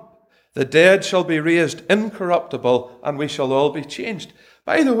trump, the dead shall be raised incorruptible, and we shall all be changed.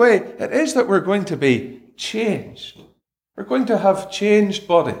 By the way, it is that we're going to be changed. We're going to have changed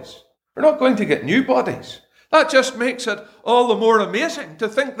bodies. We're not going to get new bodies. That just makes it all the more amazing to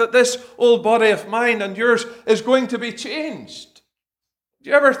think that this old body of mine and yours is going to be changed. Do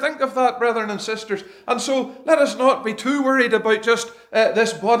you ever think of that, brethren and sisters? And so let us not be too worried about just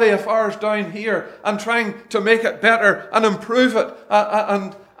this body of ours down here and trying to make it better and improve it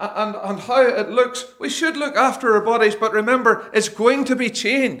and how it looks. We should look after our bodies, but remember, it's going to be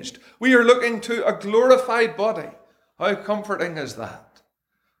changed. We are looking to a glorified body. How comforting is that?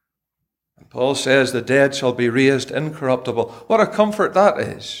 And Paul says the dead shall be raised incorruptible. What a comfort that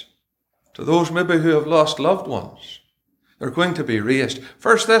is to those maybe who have lost loved ones. They're going to be raised.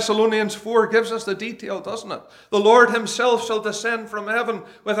 1 Thessalonians 4 gives us the detail, doesn't it? The Lord himself shall descend from heaven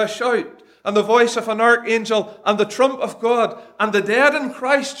with a shout, and the voice of an archangel, and the trump of God, and the dead in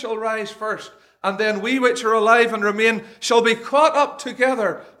Christ shall rise first. And then we which are alive and remain shall be caught up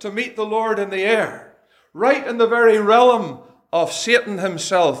together to meet the Lord in the air. Right in the very realm of Satan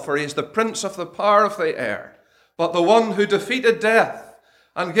himself, for he is the prince of the power of the air. But the one who defeated death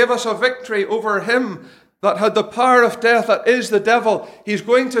and gave us a victory over him that had the power of death, that is the devil, he's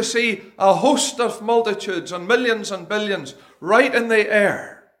going to see a host of multitudes and millions and billions right in the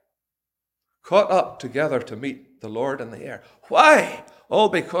air, caught up together to meet the Lord in the air. Why? All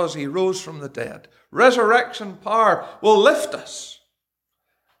because he rose from the dead. Resurrection power will lift us.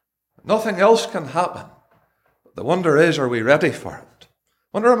 Nothing else can happen. But the wonder is, are we ready for it? I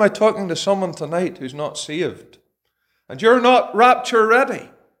wonder, am I talking to someone tonight who's not saved? And you're not rapture ready.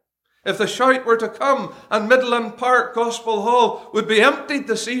 If the shout were to come and Midland Park Gospel Hall would be emptied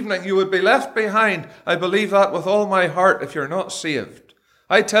this evening, you would be left behind. I believe that with all my heart if you're not saved.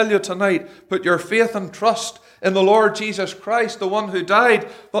 I tell you tonight, put your faith and trust in the Lord Jesus Christ, the one who died,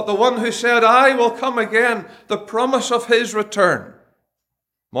 but the one who said, I will come again, the promise of his return.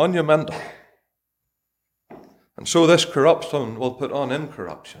 Monumental. And so this corruption will put on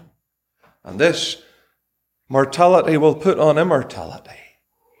incorruption. And this mortality will put on immortality.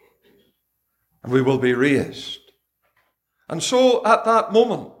 And we will be raised. And so at that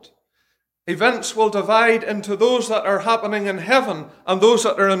moment, events will divide into those that are happening in heaven and those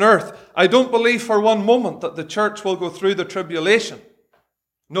that are on earth. I don't believe for one moment that the church will go through the tribulation.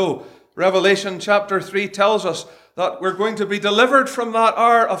 No, Revelation chapter 3 tells us that we're going to be delivered from that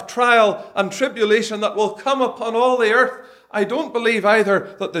hour of trial and tribulation that will come upon all the earth, I don't believe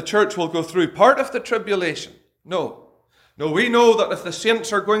either that the church will go through part of the tribulation. No. No, we know that if the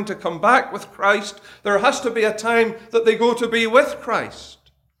saints are going to come back with Christ, there has to be a time that they go to be with Christ.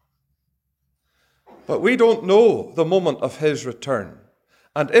 But we don't know the moment of his return.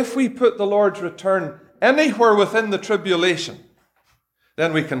 And if we put the Lord's return anywhere within the tribulation,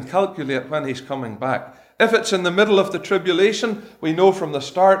 then we can calculate when he's coming back. If it's in the middle of the tribulation, we know from the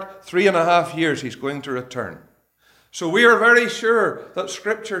start, 3.5 years he's going to return. So we are very sure that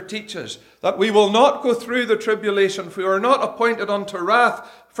Scripture teaches that we will not go through the tribulation. If we are not appointed unto wrath,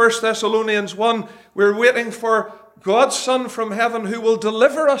 1 Thessalonians 1, we're waiting for God's Son from heaven who will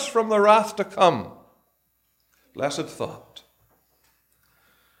deliver us from the wrath to come. Blessed thought.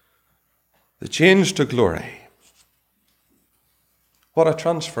 The change to glory. What a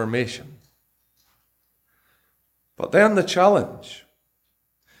transformation. But then the challenge.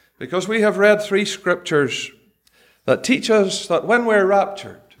 Because we have read 3 scriptures that teach us that when we're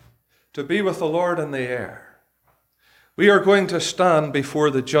raptured to be with the Lord in the air, we are going to stand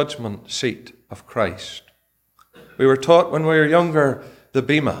before the judgment seat of Christ. We were taught when we were younger the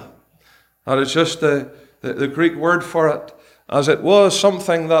bema. That is just the Greek word for it, as it was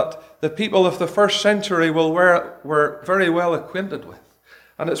something that the people of the first century were very well acquainted with.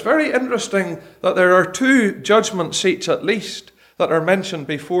 And it's very interesting that there are 2 judgment seats at least that are mentioned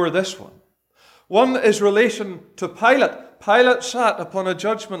before this one. One is relation to Pilate. Pilate sat upon a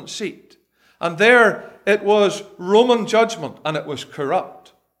judgment seat, and there it was Roman judgment, and it was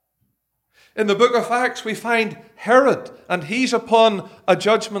corrupt. In the book of Acts, we find Herod, and he's upon a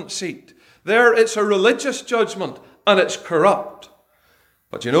judgment seat. There it's a religious judgment, and it's corrupt.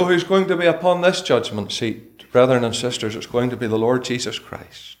 But you know who's going to be upon this judgment seat, brethren and sisters? It's going to be the Lord Jesus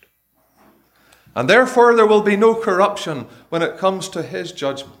Christ. And therefore there will be no corruption when it comes to his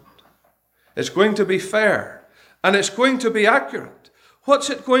judgment. It's going to be fair, and it's going to be accurate. What's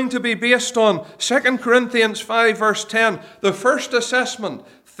it going to be based on? 2 Corinthians 5 verse 10, the first assessment,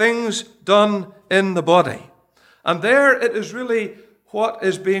 things done in the body. And there it is really what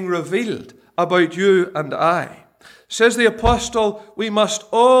is being revealed about you and I. Says the apostle, we must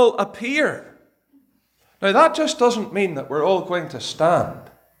all appear. Now that just doesn't mean that we're all going to stand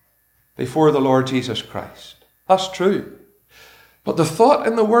before the Lord Jesus Christ. That's true. But the thought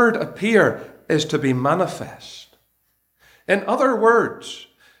in the word appear is to be manifest. In other words,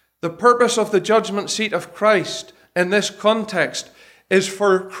 the purpose of the judgment seat of Christ in this context is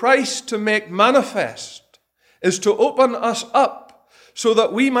for Christ to make manifest, is to open us up so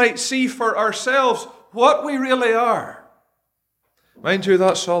that we might see for ourselves what we really are. Mind you,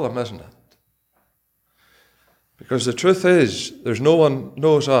 that's solemn, isn't it? Because the truth is, there's no one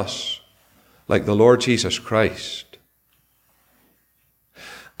knows us like the Lord Jesus Christ.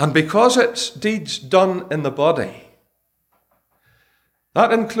 And because it's deeds done in the body,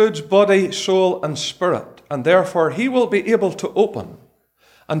 that includes body, soul, and spirit. And therefore, he will be able to open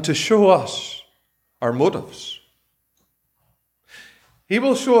and to show us our motives. He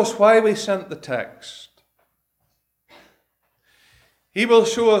will show us why we sent the text. He will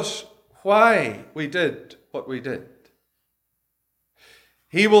show us why we did what we did.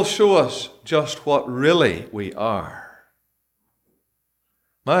 He will show us just what really we are.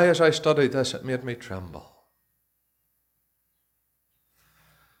 My, as I studied this, it made me tremble.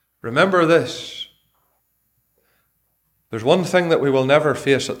 Remember this. There's one thing that we will never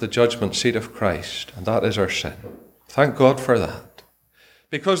face at the judgment seat of Christ, and that is our sin. Thank God for that.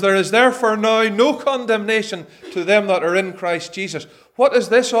 Because there is therefore now no condemnation to them that are in Christ Jesus. What is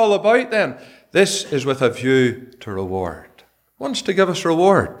this all about then? This is with a view to reward. He wants to give us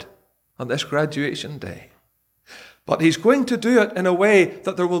reward on this graduation day. But he's going to do it in a way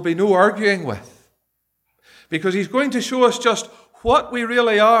that there will be no arguing with. Because he's going to show us just what we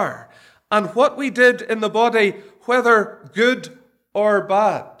really are and what we did in the body, whether good or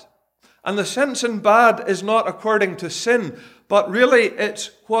bad. And the sense in bad is not according to sin, but really it's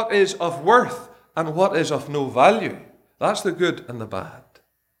what is of worth and what is of no value. That's the good and the bad.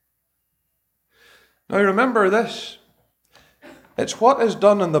 Now remember this. It's what is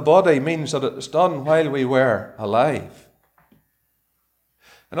done in the body means that it's done while we were alive.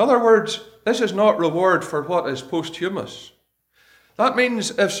 In other words, this is not reward for what is posthumous. That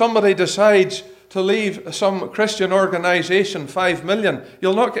means if somebody decides to leave some Christian organization 5 million,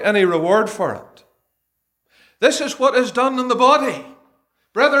 you'll not get any reward for it. This is what is done in the body.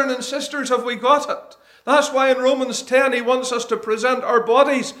 Brethren and sisters, have we got it? That's why in Romans 10 he wants us to present our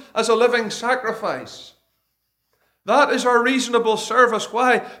bodies as a living sacrifice. That is our reasonable service.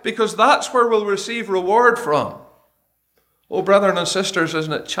 Why? Because that's where we'll receive reward from. Oh, brethren and sisters,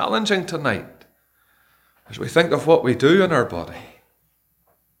 isn't it challenging tonight as we think of what we do in our body,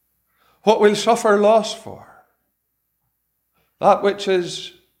 what we'll suffer loss for, that which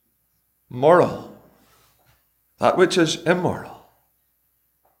is moral, that which is immoral,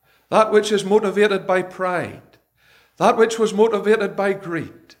 that which is motivated by pride, that which was motivated by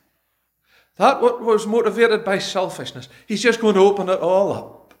greed, that what was motivated by selfishness. He's just going to open it all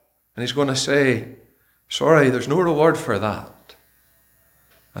up. And he's going to say, sorry, there's no reward for that.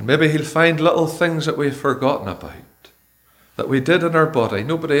 And maybe he'll find little things that we've forgotten about, that we did in our body.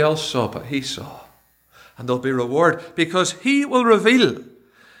 Nobody else saw, but he saw. And there'll be reward because he will reveal.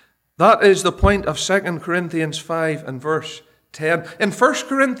 That is the point of 2 Corinthians 5 and verse 10. In 1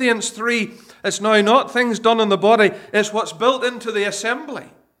 Corinthians 3, it's now not things done in the body, it's what's built into the assembly.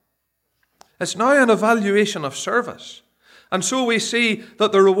 It's now an evaluation of service. And so we see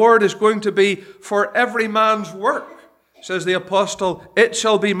that the reward is going to be for every man's work. Says the apostle, it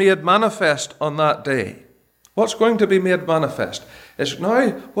shall be made manifest on that day. What's going to be made manifest is now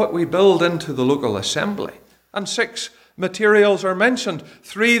what we build into the local assembly. And 6 materials are mentioned.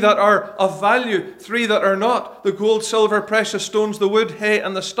 3 that are of value, 3 that are not. The gold, silver, precious stones, the wood, hay,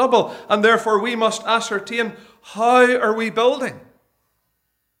 and the stubble. And therefore we must ascertain, how are we building?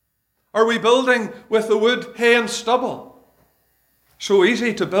 Are we building with the wood, hay, and stubble? So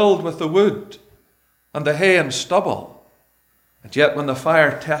easy to build with the wood and the hay and stubble. And yet when the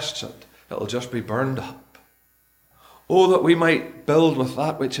fire tests it, it'll just be burned up. Oh, that we might build with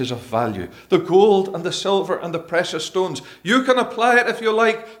that which is of value. The gold and the silver and the precious stones. You can apply it if you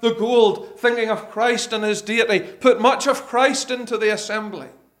like. The gold, thinking of Christ and his deity. Put much of Christ into the assembly.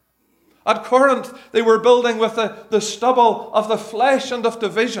 At Corinth, they were building with the stubble of the flesh and of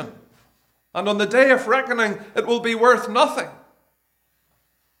division. And on the day of reckoning, it will be worth nothing.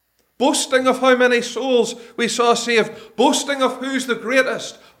 Boasting of how many souls we saw saved. Boasting of who's the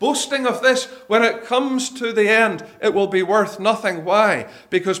greatest. Boasting of this, when it comes to the end, it will be worth nothing. Why?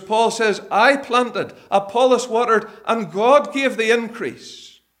 Because Paul says, I planted, Apollos watered, and God gave the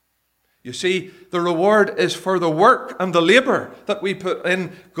increase. You see, the reward is for the work and the labor that we put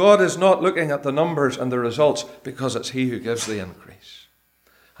in. God is not looking at the numbers and the results because it's he who gives the increase.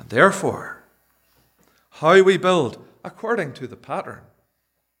 And therefore, how we build according to the pattern.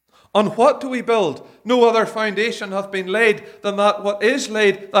 On what do we build? No other foundation hath been laid than that what is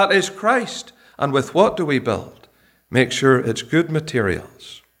laid, that is Christ. And with what do we build? Make sure it's good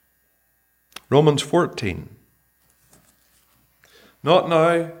materials. Romans 14. Not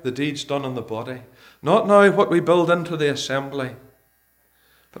now the deeds done in the body, not now what we build into the assembly,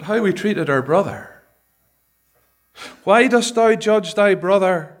 but how we treated our brother. Why dost thou judge thy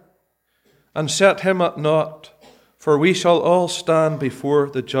brother and set him at naught? For we shall all stand before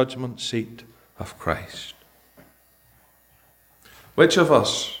the judgment seat of Christ. Which of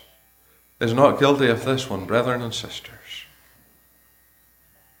us is not guilty of this one, brethren and sisters?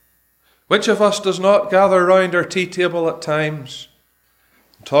 Which of us does not gather round our tea table at times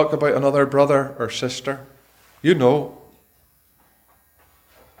and talk about another brother or sister? You know.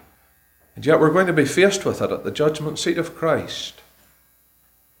 And yet we're going to be faced with it at the judgment seat of Christ.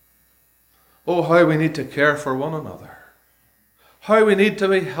 Oh, how we need to care for one another. How we need to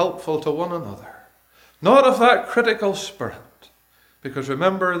be helpful to one another. Not of that critical spirit. Because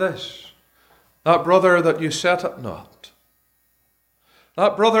remember this, that brother that you set at naught,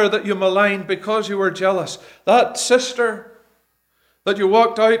 that brother that you maligned because you were jealous, that sister that you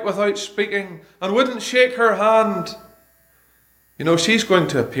walked out without speaking and wouldn't shake her hand, you know, she's going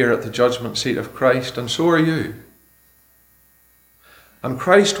to appear at the judgment seat of Christ, and so are you. And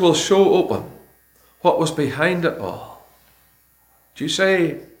Christ will show open what was behind it all. Do you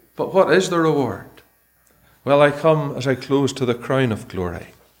say, but what is the reward? Well, I come as I close to the crown of glory.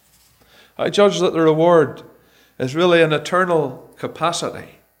 I judge that the reward is really an eternal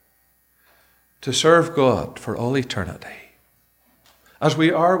capacity to serve God for all eternity, as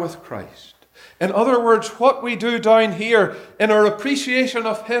we are with Christ. In other words, what we do down here in our appreciation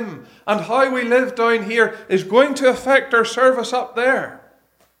of him and how we live down here is going to affect our service up there.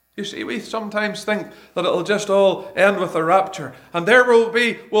 You see, we sometimes think that it'll just all end with the rapture. And there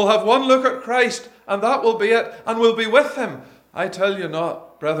we'll have one look at Christ and that will be it. And we'll be with him. I tell you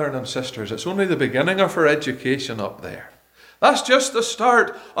not, brethren and sisters, it's only the beginning of our education up there. That's just the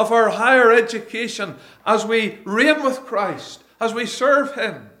start of our higher education as we reign with Christ, as we serve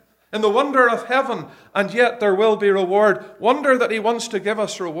him in the wonder of heaven. And yet there will be reward. Wonder that he wants to give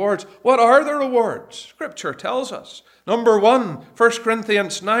us rewards. What are the rewards? Scripture tells us. Number 1, 1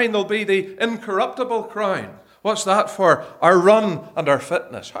 Corinthians 9, there'll be the incorruptible crown. What's that for? Our run and our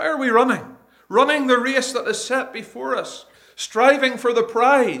fitness. How are we running? Running the race that is set before us. striving for the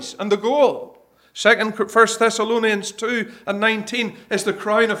prize and the goal. 1 Thessalonians 2 and 19 is the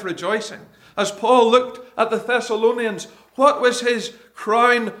crown of rejoicing. As Paul looked at the Thessalonians, what was his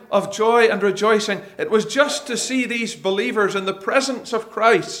crown of joy and rejoicing? It was just to see these believers in the presence of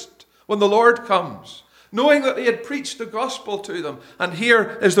Christ when the Lord comes, knowing that he had preached the gospel to them. And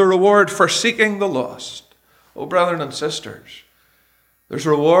here is the reward for seeking the lost. Oh, brethren and sisters, there's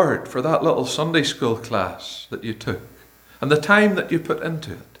reward for that little Sunday school class that you took, and the time that you put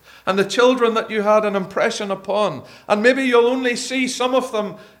into it, and the children that you had an impression upon. And maybe you'll only see some of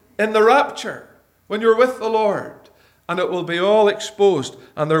them in the rapture when you're with the Lord. And it will be all exposed,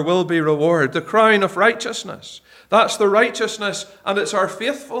 and there will be reward. The crown of righteousness. That's the righteousness, and it's our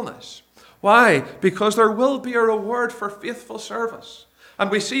faithfulness. Why? Because there will be a reward for faithful service. And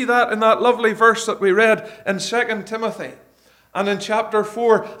we see that in that lovely verse that we read in 2 Timothy. And in chapter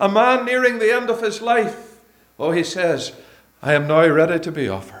 4, a man nearing the end of his life, he says, I am now ready to be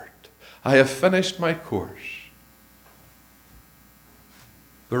offered. I have finished my course.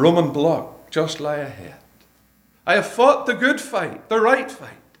 The Roman block just lie ahead. I have fought the good fight, the right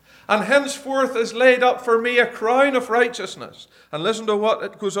fight, and henceforth is laid up for me a crown of righteousness. And listen to what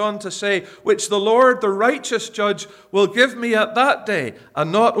it goes on to say, which the Lord, the righteous judge, will give me at that day,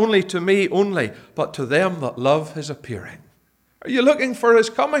 and not only to me only, but to them that love his appearing. Are you looking for his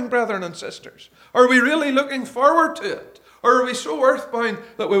coming, brethren and sisters? Are we really looking forward to it? Or are we so earthbound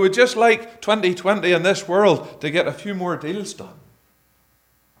that we would just like 2020 in this world to get a few more deals done?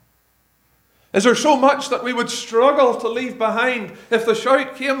 Is there so much that we would struggle to leave behind if the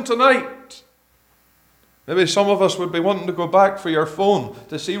shout came tonight? Maybe some of us would be wanting to go back for your phone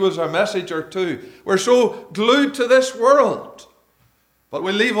to see was a message or two. We're so glued to this world. But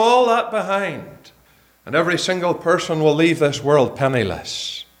we leave all that behind. And every single person will leave this world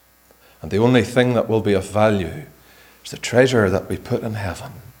penniless. And the only thing that will be of value is the treasure that we put in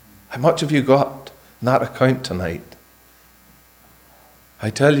heaven. How much have you got in that account tonight? I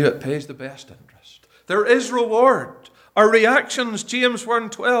tell you, it pays the best interest. There is reward. Our reactions, James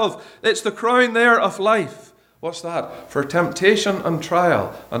 1:12, it's the crown there of life. What's that? For temptation and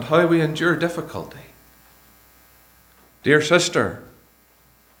trial and how we endure difficulty. Dear sister,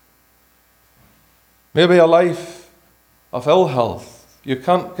 maybe a life of ill health. You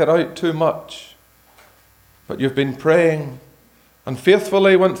can't get out too much. But you've been praying and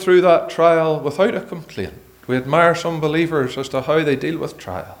faithfully went through that trial without a complaint. We admire some believers as to how they deal with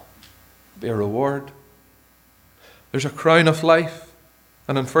trial. Be a reward. There's a crown of life.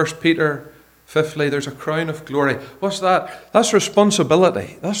 And in 1 Peter, fifthly, there's a crown of glory. What's that? That's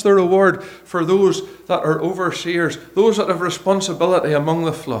responsibility. That's the reward for those that are overseers, those that have responsibility among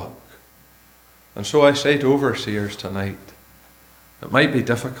the flock. And so I say to overseers tonight, it might be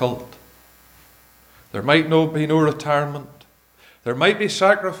difficult. There might be no retirement. There might be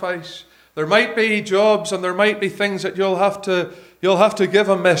sacrifice. There might be jobs, and there might be things that you'll have to give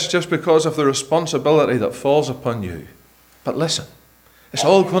a miss just because of the responsibility that falls upon you. But listen, it's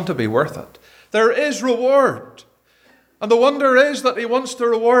all going to be worth it. There is reward. And the wonder is that he wants to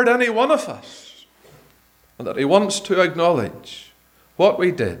reward any one of us. And that he wants to acknowledge what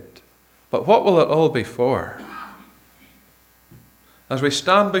we did. But what will it all be for? As we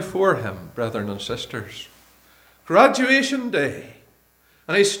stand before him, brethren and sisters, graduation day,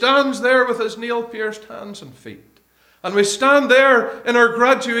 and he stands there with his nail-pierced hands and feet. And we stand there in our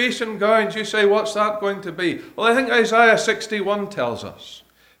graduation gowns. You say, what's that going to be? Well, I think Isaiah 61 tells us.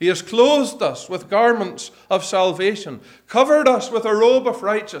 He has clothed us with garments of salvation, covered us with a robe of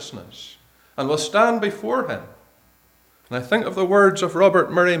righteousness, and will stand before him. And I think of the words of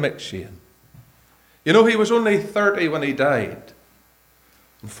Robert Murray McShane. You know, he was only 30 when he died.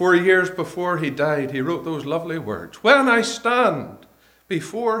 And 4 years before he died, he wrote those lovely words. When I stand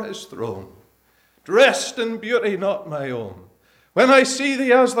before his throne, dressed in beauty not my own, when I see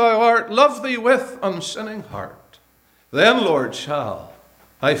thee as thou art, love thee with unsinning heart, then, Lord, shall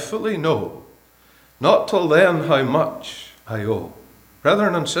I fully know, not till then how much I owe.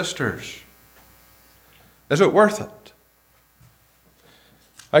 Brethren and sisters, is it worth it?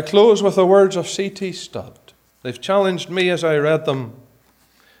 I close with the words of C.T. Studd. They've challenged me as I read them.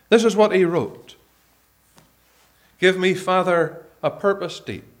 This is what he wrote. Give me, Father, a purpose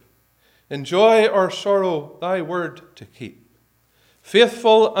deep, in joy or sorrow thy word to keep,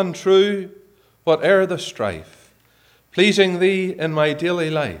 faithful and true, whate'er the strife, pleasing thee in my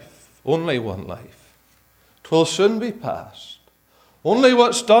daily life, only one life. 'Twill soon be past, only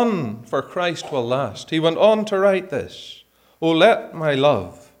what's done for Christ will last. He went on to write this, O let my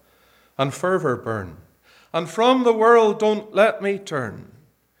love and fervour burn, and from the world don't let me turn,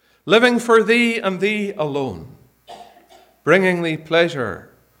 living for thee and thee alone. bringing thee pleasure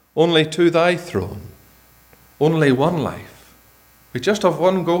only to thy throne. Only one life. We just have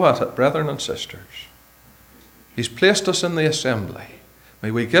one go at it, brethren and sisters. He's placed us in the assembly.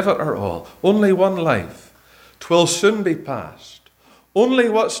 May we give it our all. Only one life. 'Twill soon be past. Only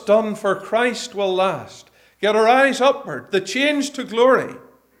what's done for Christ will last. Get our eyes upward. The change to glory.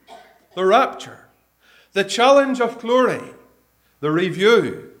 The rapture. The challenge of glory. The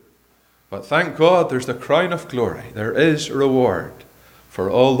review. But thank God there's the crown of glory. There is reward for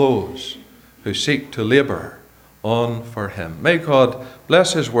all those who seek to labour on for him. May God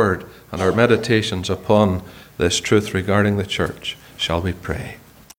bless his word and our meditations upon this truth regarding the church. Shall we pray?